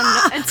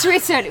on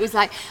Twitter, and it was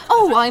like,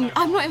 oh,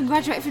 I'm not even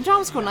graduated from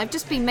drama school, and I've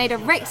just been made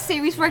a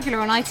series regular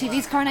on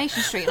ITV's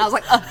Coronation Street, and I was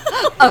like,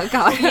 oh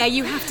God. Yeah,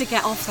 you have to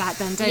get off that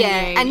then, don't you?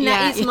 And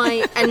that is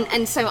my, and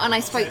I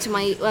spoke to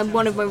my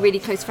one of my really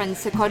close friends,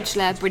 Sir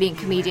Kodjla, brilliant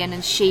comedian,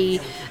 and she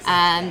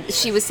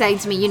was saying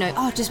to me,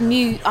 just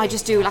mute, I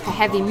just do like a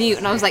heavy mute,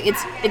 and I was like,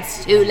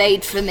 it's too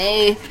late for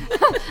me.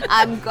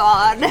 I'm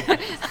gone.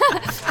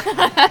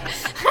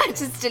 I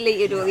just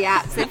deleted all the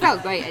apps. It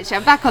felt great, actually.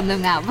 I'm back on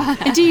them now.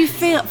 And do you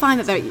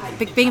find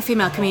that being a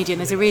female comedian,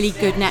 there's a really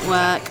good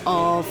network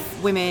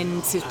of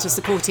women to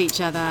support each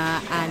other,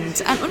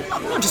 and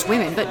not just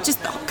women, but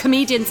just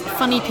comedians,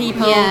 funny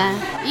people.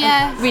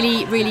 Yeah.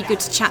 Really, really good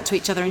to chat to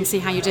each other and see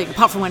how you're doing.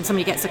 Apart from when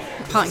somebody gets a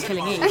part in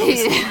Killing Eve.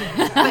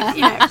 But,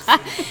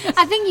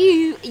 I think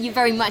you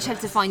very much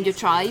have to find your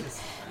tribe.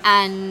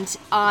 And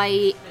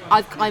I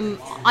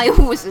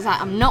always was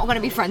like, I'm not going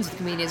to be friends with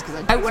comedians because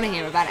I don't want to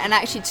hear about it. And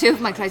actually, 2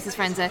 of my closest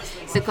friends are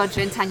Sir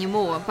Kodjla and Tanya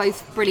Moore,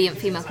 both brilliant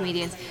female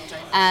comedians.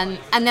 And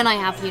then I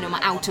have, my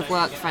out of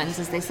work friends,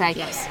 as they say.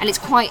 Yes. And it's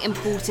quite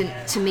important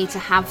to me to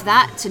have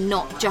that, to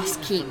not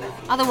just keep.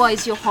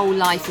 Otherwise, your whole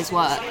life is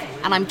work.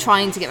 And I'm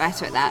trying to get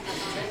better at that.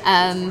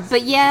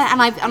 But yeah,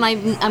 and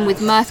I'm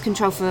with Mirth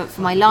Control for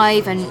my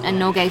live, and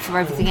Noel Gay for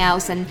everything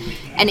else, and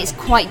it's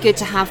quite good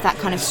to have that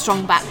kind of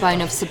strong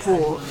backbone of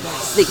support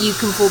that you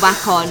can fall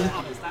back on.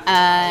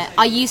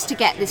 I used to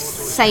get this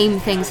same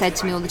thing said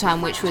to me all the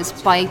time, which was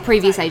by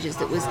previous agents,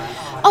 that was,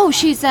 oh,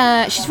 she's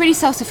really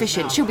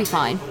self-sufficient, she'll be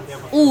fine,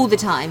 all the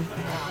time.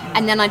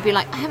 And then I'd be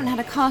like, I haven't had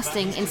a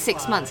casting in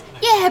 6 months.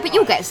 Yeah, but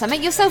you'll get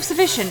something, you're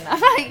self-sufficient.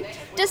 I'm like,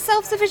 does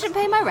self-sufficient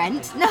pay my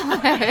rent? No.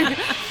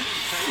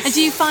 And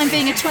do you find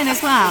being a twin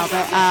as well?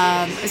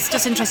 That it's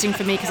just interesting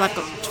for me because I've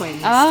got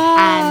twins. Oh.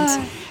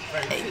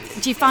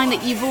 And do you find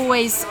that you've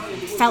always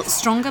felt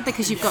stronger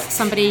because you've got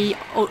somebody,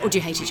 or do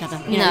you hate each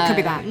other? It could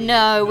be that.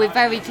 No, we're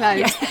very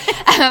close.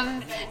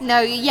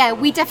 Yeah.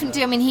 We definitely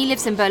do. I mean, he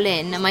lives in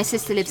Berlin and my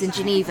sister lives in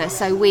Geneva,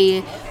 so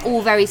we're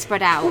all very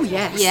spread out. Oh,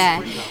 yes.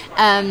 Yeah.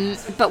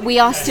 But we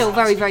are still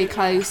very, very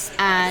close.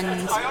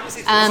 And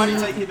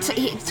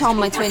Tom,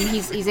 my twin,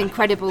 he's an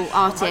incredible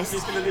artist,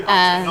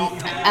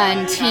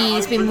 and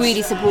he's been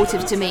really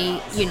supportive to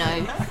me,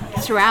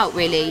 throughout,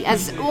 really,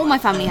 as all my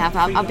family have.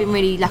 I've been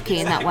really lucky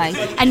in that way.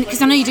 And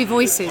because I know you do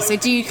voices, so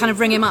do you kind of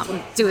ring him up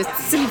and do a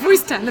silly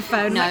voice down the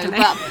phone? No,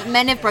 but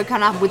men have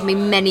broken up with me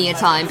many a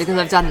time because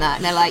I've done that,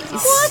 and they're like,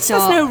 what?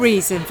 Stop. There's no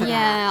reason for that.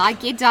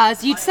 Yeah, it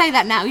does. You'd say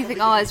that now, you think,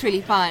 oh, it's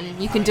really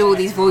fun, you can do all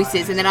these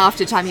voices, and then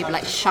after a time you'd be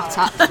like, shut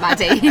up,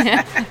 Maddie.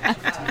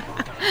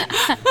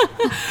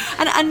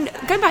 And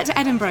going back to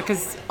Edinburgh,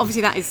 because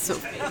obviously that is sort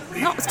of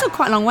not still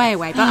quite a long way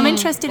away, but I'm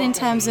interested in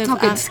terms of... Oh,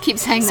 good. Keep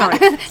saying sorry.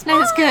 that.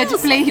 No, it's good,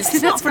 please.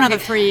 It's not for another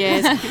 3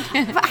 years.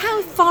 But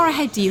how far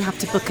ahead do you have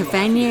to book a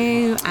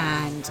venue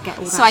and get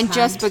all that So I'm planned?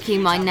 just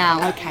booking mine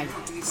now. Okay.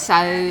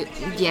 So,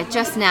 yeah,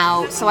 just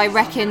now. So I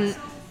reckon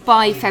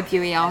by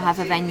February I'll have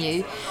a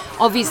venue.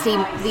 Obviously,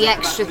 the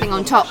extra thing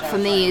on top for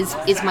me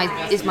is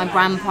my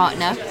brand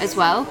partner as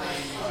well.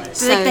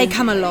 So they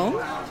come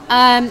along?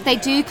 They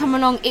do come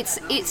along.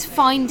 It's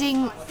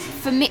finding,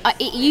 for me,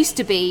 it used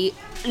to be,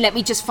 let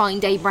me just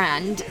find a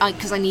brand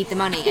because I need the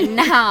money. And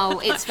now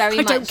it's very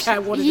much... I don't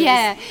care what it is.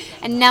 Yeah,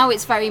 and now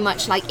it's very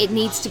much like it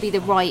needs to be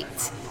the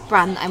right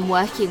brand that I'm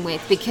working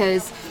with,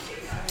 because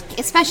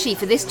especially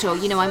for this tour,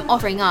 I'm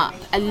offering up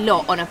a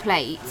lot on a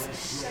plate.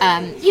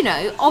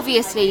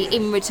 Obviously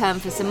in return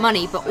for some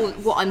money, but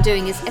what I'm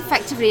doing is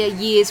effectively a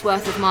year's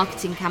worth of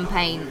marketing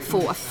campaign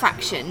for a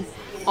fraction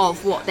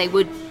of what they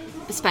would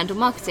spend on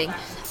marketing.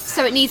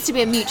 So it needs to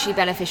be a mutually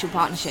beneficial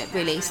partnership,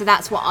 really. So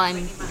that's what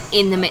I'm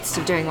in the midst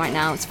of doing right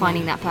now. It's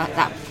finding that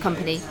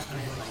company.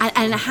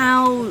 And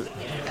how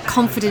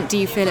confident do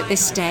you feel at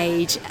this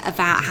stage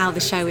about how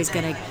the show is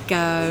going to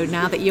go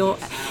now that you're...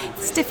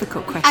 It's a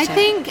difficult question.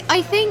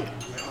 I think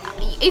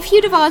if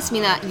you'd have asked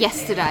me that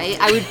yesterday,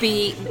 I would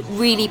be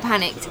really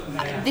panicked.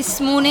 This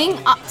morning,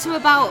 up to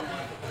about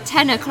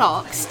 10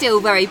 o'clock, still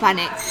very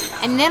panicked.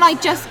 And then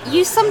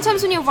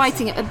sometimes when you're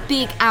writing a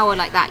big hour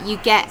like that, you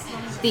get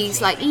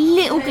these like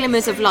little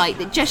glimmers of light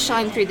that just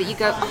shine through, that you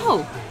go,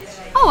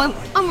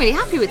 I'm really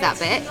happy with that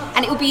bit.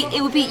 And it would be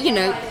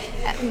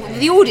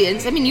the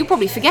audience, I mean, you'll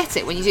probably forget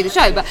it when you do the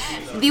show, but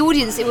the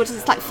audience, it was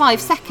just like 5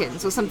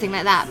 seconds or something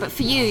like that. But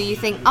for you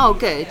think, oh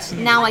good,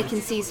 now I can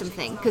see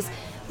something, because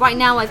right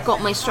now I've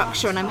got my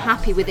structure and I'm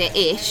happy with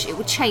it-ish. It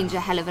would change a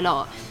hell of a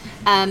lot.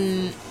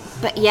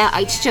 But yeah,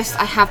 I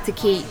have to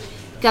keep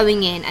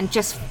going in, and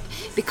just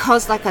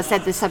because, like I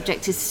said, the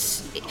subject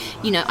is,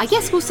 I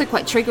guess also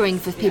quite triggering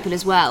for people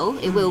as well.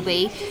 It will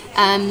be.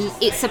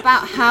 It's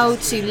about how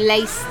to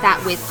lace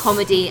that with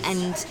comedy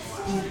and,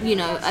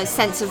 a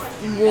sense of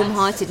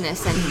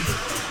warm-heartedness and,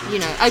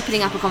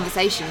 opening up a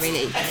conversation,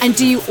 really. And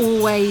do you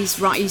always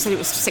write? You said it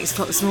was 6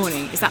 o'clock this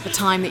morning. Is that the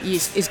time that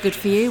is good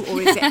for you,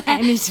 or is it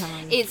any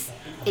time?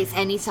 It's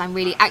any time,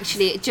 really.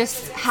 Actually, it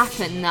just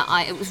happened that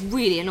it was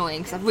really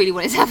annoying because I really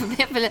wanted to have a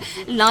bit of a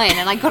lie-in,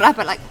 and I got up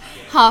at like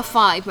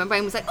 5:30. My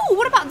brain was like, oh,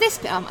 what about this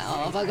bit? I'm like,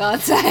 oh, for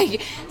God's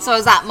sake. So I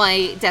was at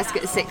my desk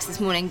at 6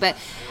 this morning, but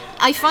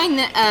I find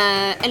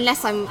that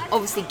unless I'm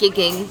obviously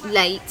gigging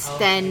late,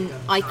 then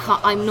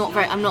I'm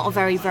not a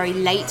very, very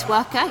late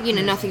worker.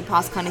 Nothing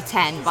past kind of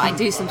 10, but I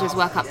do sometimes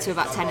work up to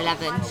about 10,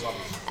 11.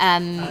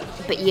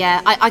 But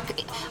yeah,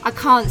 I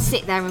can't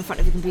sit there in front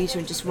of a computer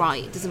and just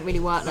write. It doesn't really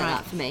work like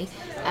that for me.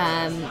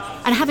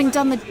 And having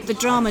done the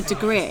drama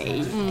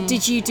degree,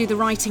 did you do the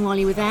writing while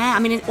you were there? I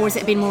mean, or has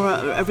it been more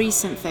a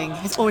recent thing?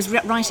 Or has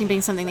writing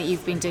been something that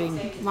you've been doing?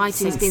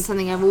 Writing has been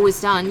something I've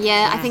always done.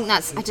 Yeah, I think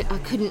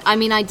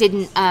I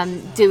didn't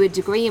do a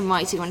degree in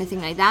writing or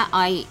anything like that.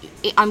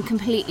 I'm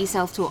completely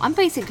self-taught. I'm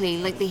basically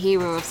like the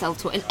hero of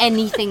self-taught in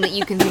anything that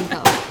you can think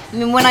of. I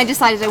mean, when I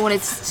decided I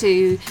wanted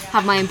to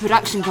have my own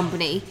production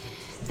company,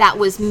 that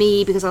was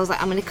me, because I was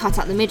like, I'm going to cut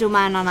out the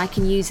middleman and I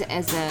can use it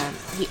as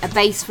a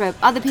base for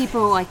other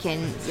people. But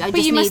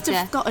you must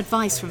have got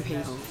advice from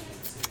people.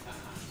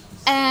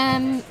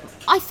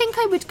 I think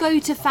I would go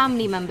to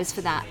family members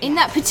for that. In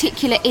that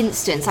particular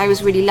instance, I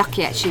was really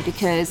lucky actually,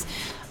 because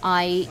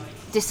I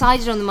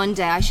decided on the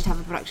Monday I should have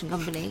a production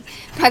company.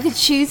 By the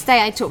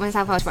Tuesday, I taught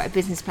myself how to write a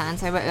business plan.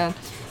 So I wrote a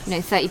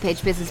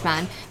 30-page business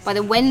plan. By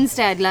the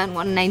Wednesday, I'd learned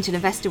what an angel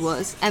investor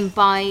was, and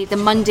by the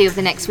Monday of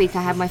the next week,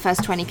 I had my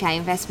first 20k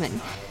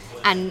investment,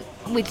 and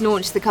we'd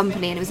launched the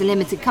company, and it was a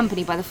limited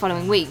company by the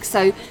following week.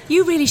 So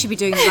you really should be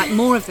doing like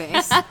more of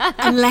this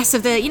and less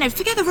of the,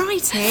 forget the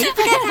writing, forget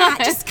that,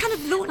 just kind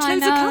of launch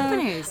loads of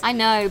companies. I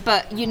know,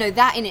 but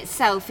that in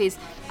itself is,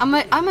 I'm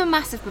a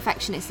massive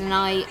perfectionist, and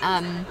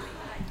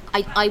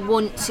I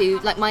want to,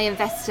 like, my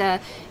investor,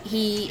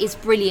 he is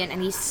brilliant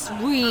and he's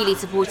really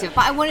supportive,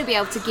 but I want to be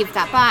able to give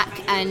that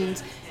back, and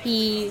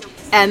he,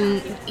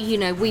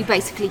 we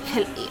basically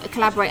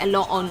collaborate a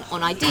lot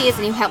on ideas,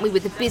 and he'll help me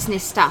with the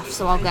business stuff.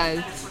 So I'll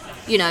go,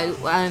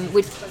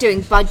 we're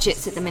doing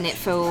budgets at the minute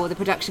for the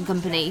production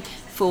company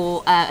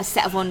for a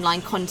set of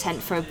online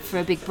content for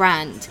a big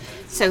brand.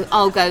 So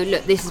I'll go,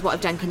 look, this is what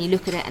I've done, can you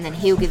look at it? And then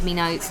he'll give me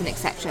notes and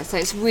etc. So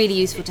it's really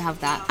useful to have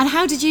that. And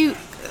how did you,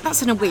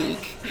 that's in a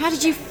week, how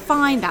did you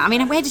find that? I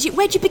mean, where'd you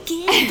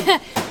begin?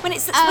 When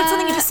it's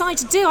something you decide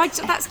to do,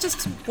 that's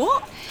just,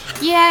 what?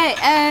 Yeah,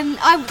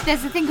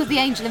 there's a thing called the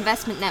Angel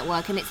Investment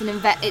Network, and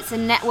it's a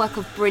network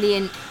of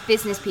brilliant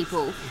business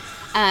people.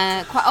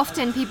 Quite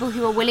often people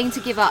who are willing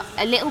to give up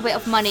a little bit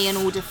of money in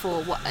order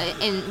for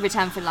in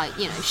return for, like,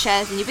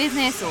 shares in your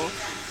business or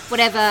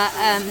whatever.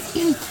 I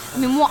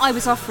mean, what I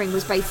was offering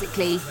was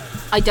basically,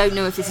 I don't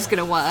know if this is going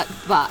to work,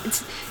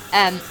 but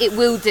it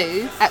will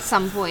do at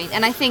some point.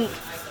 And I think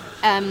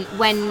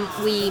when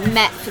we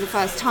met for the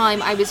first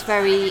time, I was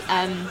very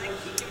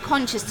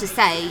conscious to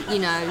say,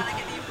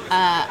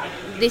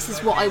 this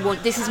is what I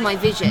want, this is my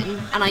vision,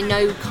 and I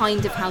know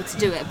kind of how to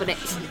do it, but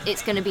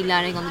it's going to be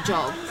learning on the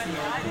job.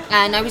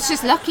 And I was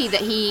just lucky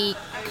that he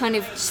kind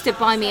of stood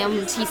by me,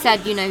 and he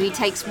said, you know, he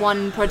takes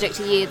one project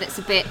a year that's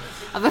a bit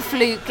of a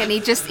fluke, and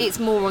it's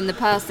more on the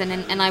person,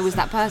 and I was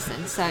that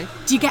person. So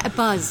do you get a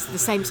buzz, the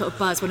same sort of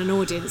buzz, when an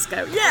audience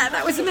go, yeah,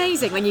 that was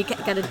amazing, when you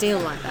get a deal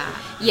like that?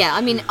 Yeah,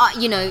 I mean,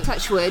 you know,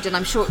 touch wood, and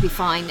I'm sure it'll be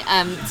fine,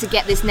 to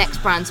get this next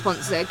brand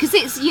sponsor, because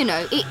it's, you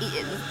know,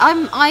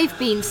 I've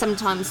been,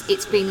 sometimes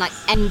it's been like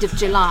end of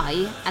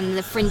July and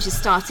the Fringe is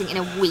starting in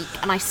a week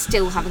and I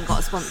still haven't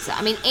got a sponsor.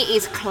 I mean, it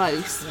is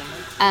close.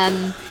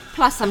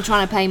 Plus I'm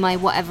trying to pay my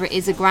whatever it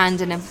is,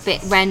 $1,000 and a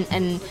bit rent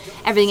and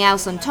everything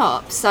else on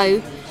top.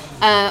 So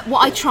what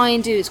I try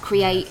and do is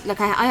create,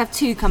 like I have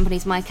 2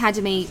 companies, my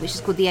academy, which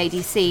is called the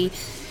ADC,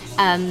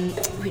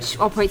 which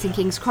operates in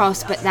King's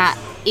Cross, but that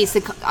is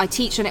I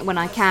teach on it when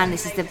I can.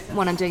 This is the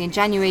one I'm doing in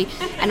January,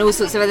 and all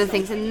sorts of other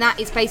things, and that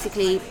is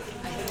basically,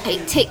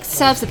 it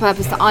serves the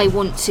purpose that I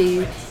want to,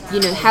 you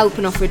know, help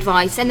and offer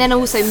advice, and then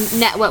also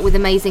network with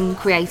amazing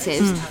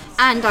creatives,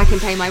 and I can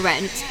pay my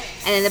rent.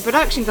 And then the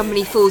production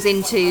company falls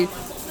into,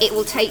 it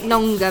will take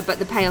longer but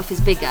the payoff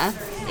is bigger,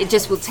 it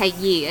just will take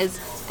years.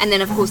 And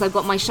then of course I've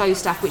got my show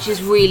stuff, which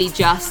is really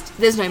just,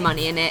 there's no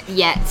money in it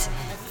yet,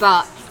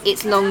 but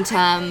it's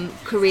long-term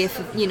career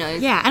for, you know.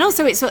 Yeah, and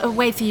also it's a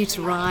way for you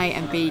to write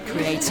and be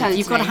creative. Totally.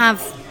 You've got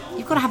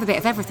to have a bit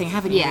of everything,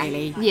 haven't you?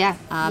 Really? Yeah.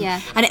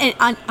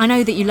 And I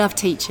know that you love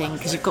teaching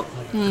because you've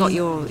got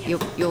your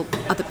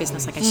other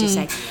business, I guess you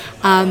say.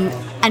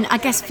 And I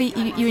guess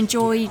you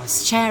enjoy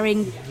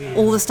sharing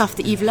all the stuff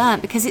that you've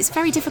learnt, because it's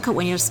very difficult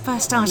when you're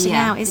first starting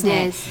out, isn't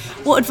it? Is.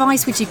 What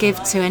advice would you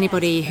give to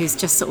anybody who's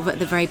just sort of at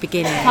the very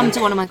beginning? Come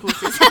to one of my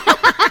courses.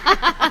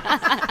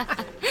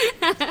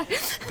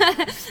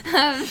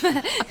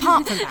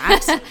 Apart from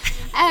that,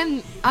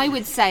 I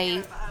would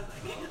say,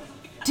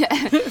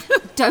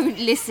 don't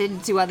listen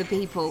to other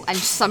people, and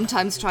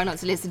sometimes try not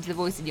to listen to the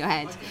voice in your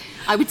head.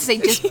 I would say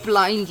just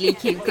blindly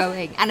keep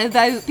going. And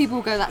although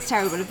people go, that's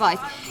terrible advice,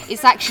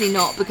 it's actually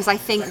not, because I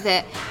think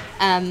that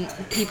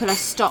people are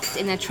stopped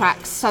in their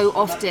tracks so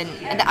often.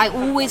 And I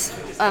always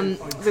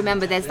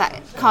remember there's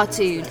that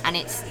cartoon, and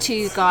it's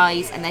 2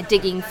 guys and they're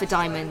digging for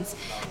diamonds,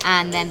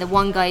 and then the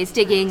one guy is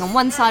digging on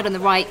one side on the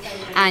right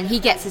and he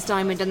gets his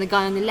diamond, and the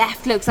guy on the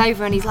left looks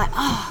over and he's like,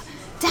 oh,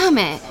 damn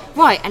it,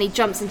 right, and he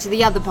jumps into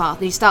the other path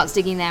and he starts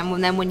digging there,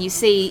 and then when you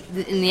see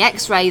in the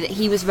x-ray that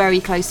he was very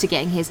close to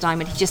getting his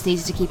diamond, he just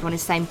needed to keep on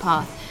his same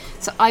path.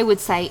 So I would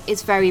say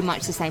it's very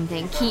much the same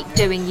thing. Keep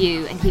doing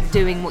you and keep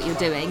doing what you're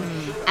doing,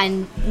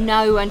 and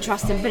know and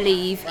trust and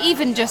believe,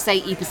 even just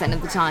 80%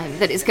 of the time,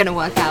 that it's going to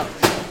work out.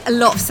 A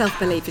lot of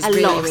self-belief is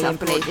really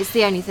important. It's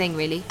the only thing,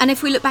 really. And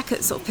if we look back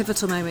at sort of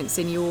pivotal moments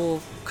in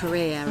your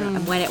career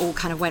and when it all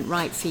kind of went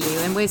right for you,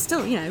 and we're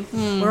still, you know,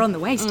 we're on the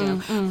way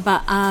still,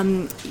 but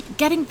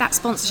getting that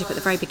sponsorship at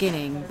the very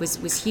beginning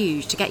was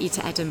huge to get you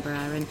to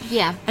Edinburgh.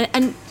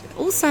 And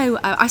also,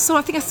 I saw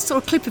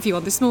a clip of you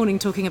on this morning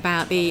talking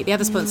about the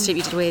other sponsorship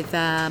you did with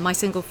My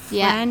Single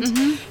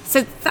Friend.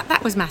 So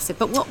that was massive.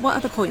 But what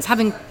other points,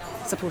 having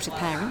supported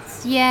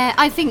parents? Yeah,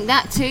 I think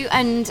that too,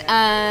 and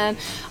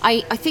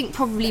I think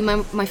probably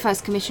my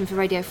first commission for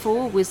Radio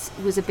 4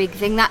 was a big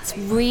thing. That's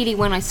really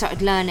when I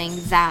started learning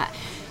that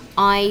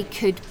I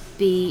could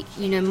be,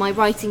 you know, my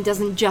writing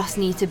doesn't just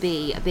need to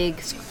be a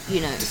big, you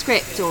know,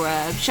 script or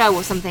a show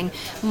or something.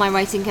 My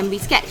writing can be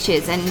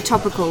sketches and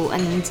topical,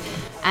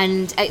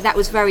 and that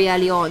was very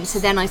early on. So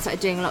then I started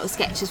doing a lot of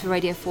sketches for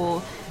Radio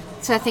 4.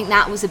 So I think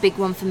that was a big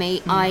one for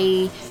me.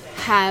 I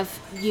have,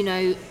 you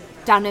know,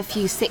 done a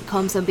few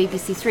sitcoms on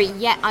BBC Three.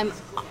 Yeah,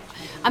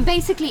 I'm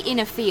basically in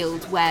a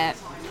field where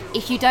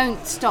if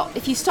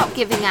you stop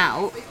giving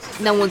out,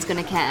 no one's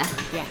going to care.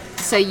 Yeah.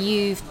 So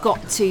you've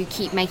got to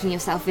keep making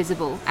yourself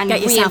visible and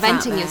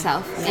reinventing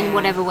yourself in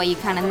whatever way you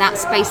can, and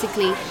that's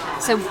basically.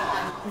 So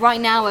right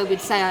now, I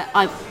would say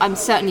I'm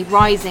certainly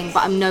rising,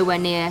 but I'm nowhere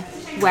near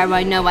where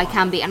I know I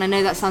can be. And I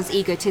know that sounds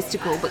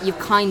egotistical, but you've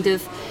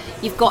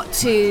got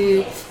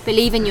to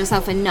believe in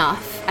yourself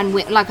enough. And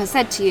like I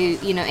said to you,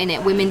 you know, in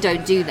it, women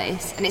don't do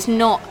this, and it's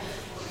not,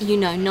 you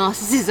know,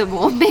 narcissism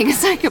or being a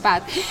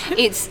psychopath.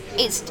 It's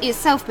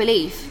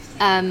self-belief.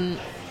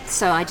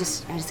 So I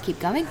just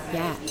keep going.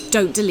 Yeah.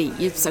 Don't delete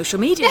your social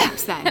media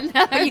apps then.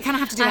 No, but you kind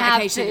of have to do that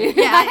occasionally.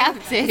 Yeah, I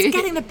have to. It's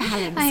getting the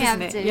balance,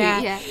 isn't it?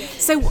 Yeah.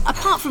 So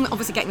apart from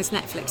obviously getting this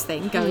Netflix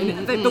thing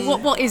going, but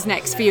what is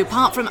next for you?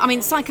 Apart from, I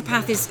mean,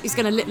 Psychopath is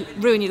going to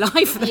ruin your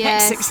life for the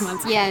next 6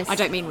 months. Yes. I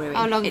don't mean ruin.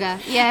 Oh, longer.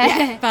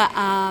 Yeah. But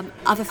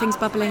other things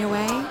bubbling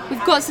away?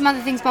 We've got some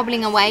other things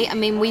bubbling away. I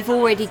mean, we've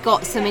already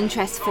got some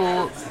interest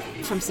from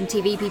some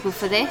TV people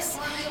for this.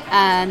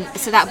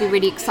 So that'll be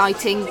really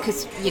exciting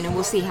because, you know,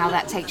 we'll see how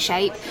that takes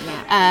shape.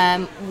 Yeah.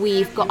 I'm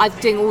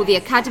doing all the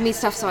academy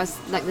stuff, so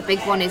the big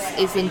one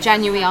is in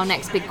January, our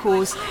next big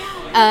course.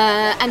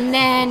 And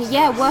then,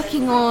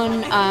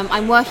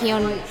 I'm working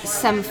on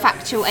some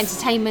factual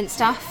entertainment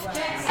stuff.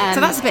 So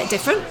that's a bit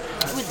different.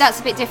 That's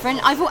a bit different.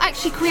 I've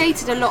actually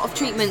created a lot of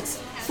treatments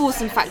for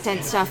some fact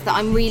ent stuff that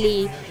I'm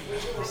really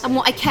And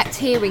what I kept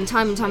hearing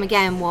time and time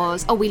again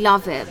was, oh, we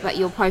love it, but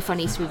your profile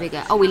needs to be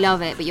bigger. Oh, we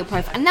love it, but your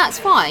profile... And that's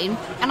fine.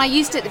 And I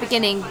used to at the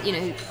beginning,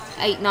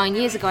 8-9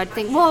 years ago, I'd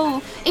think,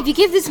 well, if you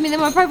give this to me, then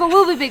my profile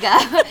will be bigger.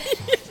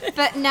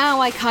 But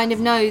now I kind of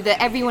know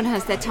that everyone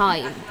has their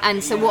time.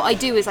 And so what I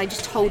do is I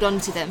just hold on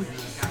to them.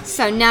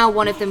 So now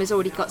one of them has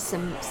already got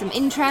some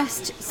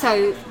interest.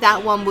 So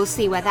that one, we'll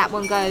see where that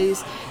one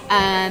goes.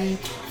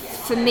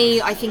 For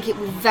me, I think it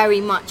will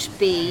very much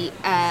be...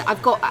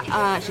 I've got...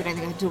 actually, I don't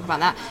think I can talk about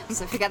that,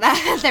 so forget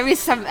that. There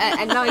is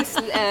a nice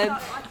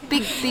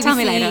big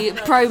BBC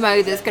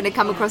promo that's going to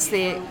come across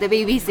the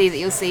BBC that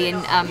you'll see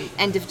in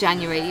end of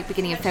January,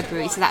 beginning of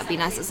February, so that would be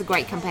nice. It's a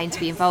great campaign to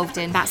be involved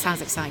in. That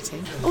sounds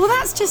exciting. Well,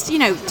 that's just,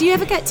 do you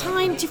ever get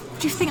time? Do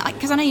you think...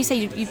 Because I know you say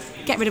you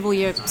get rid of all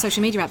your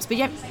social media apps, but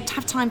you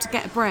have time to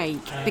get a break?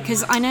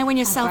 Because I know when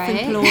you're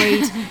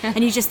self-employed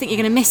and you just think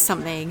you're going to miss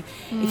something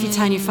if you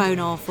turn your phone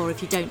off or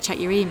if you don't check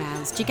your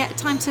emails. Do you get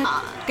time to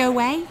go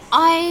away?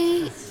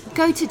 I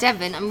go to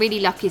Devon. I'm really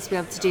lucky to be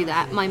able to do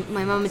that. My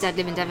mum and dad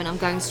live in Devon. I'm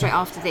going straight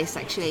after this,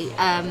 actually,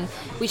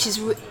 which is...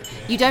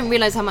 you don't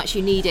realise how much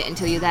you need it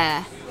until you're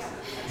there.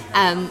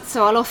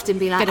 So I'll often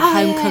be like... Bit of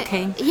home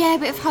cooking. Yeah, a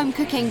bit of home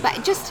cooking,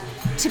 but just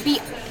to be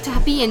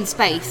in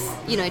space,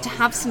 to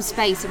have some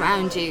space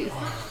around you.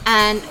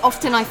 And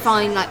often I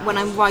find, like, when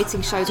I'm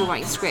writing shows or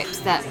writing scripts,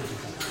 that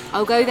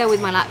I'll go there with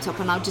my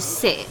laptop and I'll just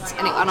sit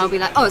and I'll be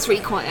like, oh, it's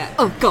really quiet.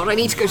 Oh, God, I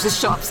need to go to the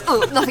shops.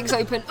 Oh, nothing's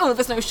open. Oh,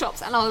 there's no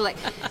shops. And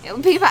it'll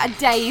be about a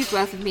day's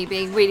worth of me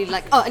being really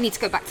like, oh, I need to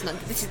go back to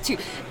London. This is too,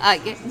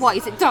 why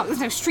is it dark? There's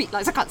no street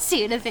lights. I can't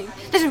see anything.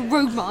 There's no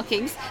road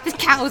markings. There's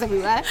cows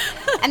everywhere.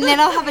 And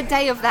then I'll have a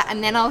day of that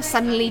and then I'll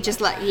suddenly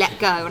just let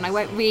go and I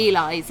won't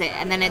realise it.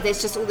 And then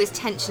there's just all this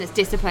tension is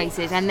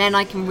dissipated and then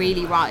I can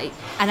really write.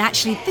 And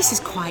actually, this is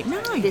quite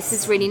nice. This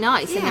is really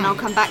nice. Yeah. And then I'll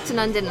come back to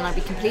London and I'll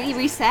be completely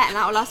reset and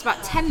that'll last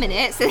about 10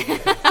 minutes.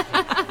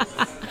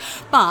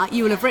 But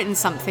you will have written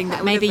something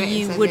that maybe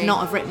you would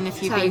not have written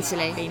if you'd been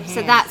here.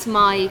 So that's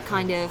my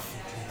kind of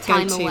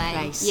time go-to away.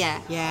 Place.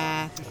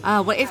 Yeah.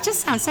 Oh, well, it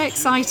just sounds so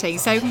exciting.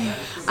 So,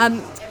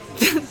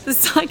 the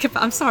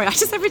psychopath. I'm sorry.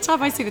 Every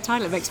time I see the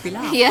title, it makes me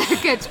laugh. Yeah,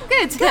 good. So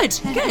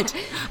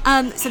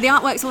the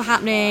artwork's all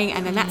happening,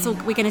 and then that's all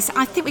we're going to.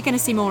 I think we're going to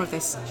see more of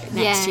this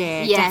next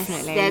year. Yes,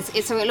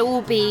 definitely. So it'll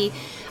all be,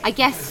 I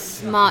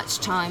guess, March-ish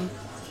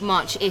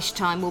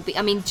time will be.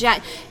 I mean,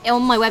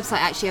 on my website,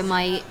 actually, on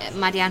my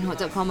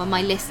maddieanhort.com, on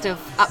my list of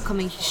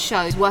upcoming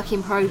shows, work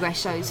in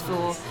progress shows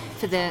for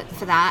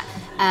that,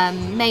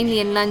 mainly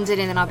in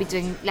London, and then I'll be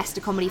doing Leicester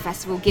Comedy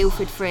Festival,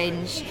 Guildford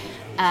Fringe,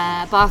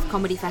 Bath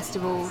Comedy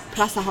Festival,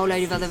 plus a whole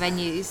load of other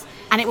venues.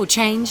 And it will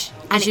change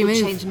as you move.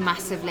 It will change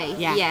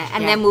massively.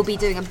 And then we'll be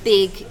doing a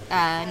big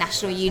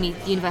national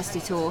university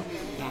tour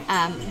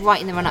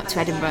right in the run-up to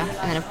Edinburgh,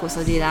 and then, of course,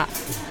 I'll do that.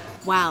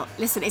 Wow,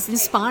 listen, it's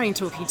inspiring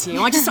talking to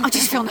you. I just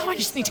feel I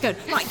just need to go.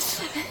 Right,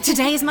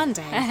 today is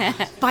Monday.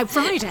 By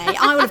Friday,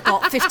 I would have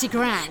got 50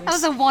 grand. That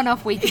was a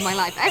one-off week in my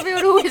life.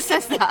 Everyone always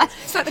says that.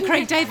 It's like the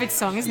Craig David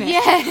song, isn't it?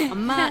 Yeah.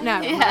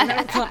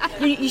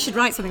 You should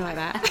write something like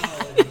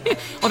that.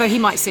 Although he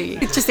might sue you.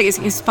 I just think it's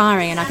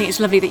inspiring, and I think it's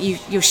lovely that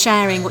you're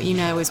sharing what you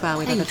know as well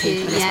with other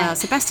people as well.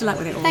 So best of luck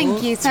with it all.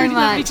 Thank you so much.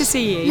 Lovely to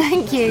see you.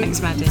 Thank you.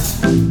 Thanks, Maddie.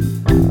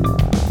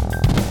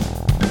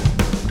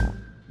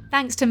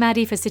 Thanks to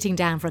Maddie for sitting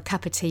down for a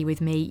cup of tea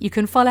with me. You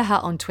can follow her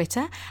on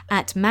Twitter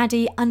at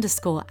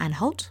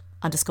Maddie_Anholt_.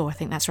 I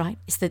think that's right.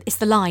 It's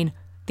the line.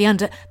 The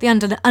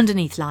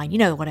underneath line. You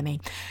know what I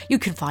mean. You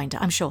can find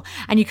her, I'm sure.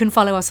 And you can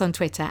follow us on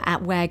Twitter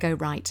at Where Go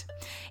Right.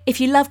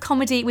 If you love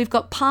comedy, we've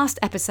got past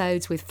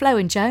episodes with Flo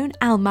and Joan,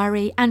 Al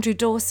Murray, Andrew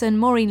Dawson,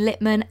 Maureen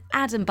Lipman,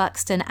 Adam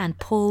Buxton and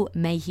Paul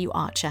Mayhew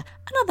Archer.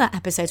 And other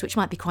episodes which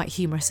might be quite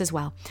humorous as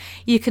well.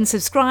 You can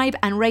subscribe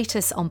and rate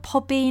us on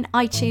Podbean,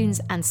 iTunes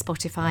and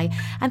Spotify.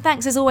 And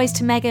thanks as always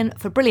to Megan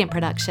for brilliant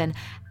production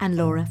and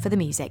Laura for the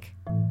music.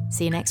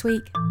 See you next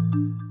week.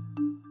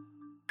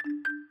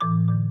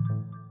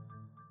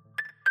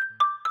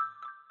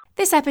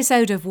 This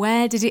episode of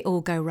Where Did It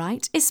All Go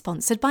Right is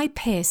sponsored by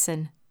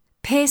Pearson.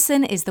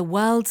 Pearson is the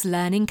world's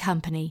learning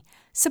company,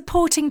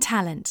 supporting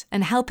talent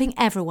and helping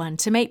everyone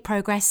to make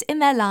progress in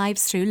their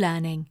lives through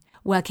learning.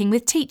 Working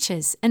with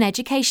teachers and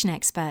education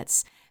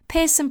experts,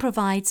 Pearson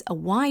provides a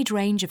wide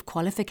range of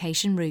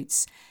qualification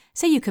routes,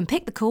 so you can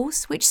pick the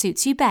course which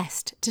suits you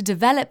best to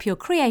develop your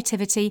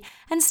creativity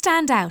and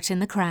stand out in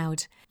the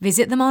crowd.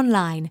 Visit them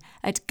online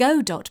at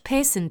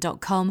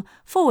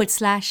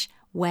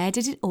go.pearson.com/where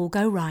did it all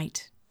go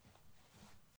right.